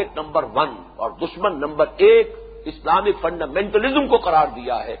ٹارگٹ نمبر 1 اور دشمن نمبر 1 اسلامک فنڈامنٹلزم کو قرار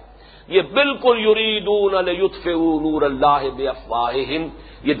دیا ہے، یہ بالکل یریدون لیطفئوا نور اللہ بافواہہم،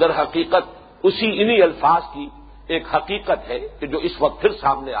 یہ در حقیقت انہی الفاظ کی ایک حقیقت ہے کہ جو اس وقت پھر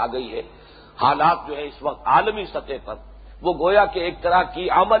سامنے آ گئی ہے۔ حالات جو ہے اس وقت عالمی سطح پر وہ گویا کہ ایک طرح کی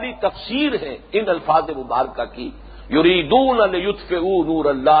عملی تفسیر ہے ان الفاظ مبارکہ کی، یریدون لیطفئوا نور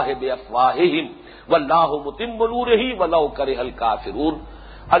اللہ بافواہہم واللہ متم نورہ ولو کرہ الکافرون۔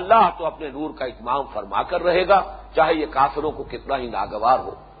 اللہ تو اپنے نور کا اتمام فرما کر رہے گا، چاہے یہ کافروں کو کتنا ہی ناگوار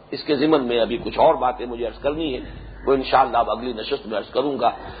ہو۔ اس کے ضمن میں ابھی کچھ اور باتیں مجھے عرض کرنی ہیں، وہ انشاءاللہ اب اگلی نشست میں عرض کروں گا۔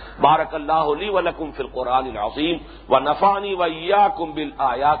 بارک اللہ لی ولکم فی القرآن العظیم ونفعنی وإیاکم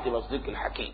بالآیات والذکر الحکیم۔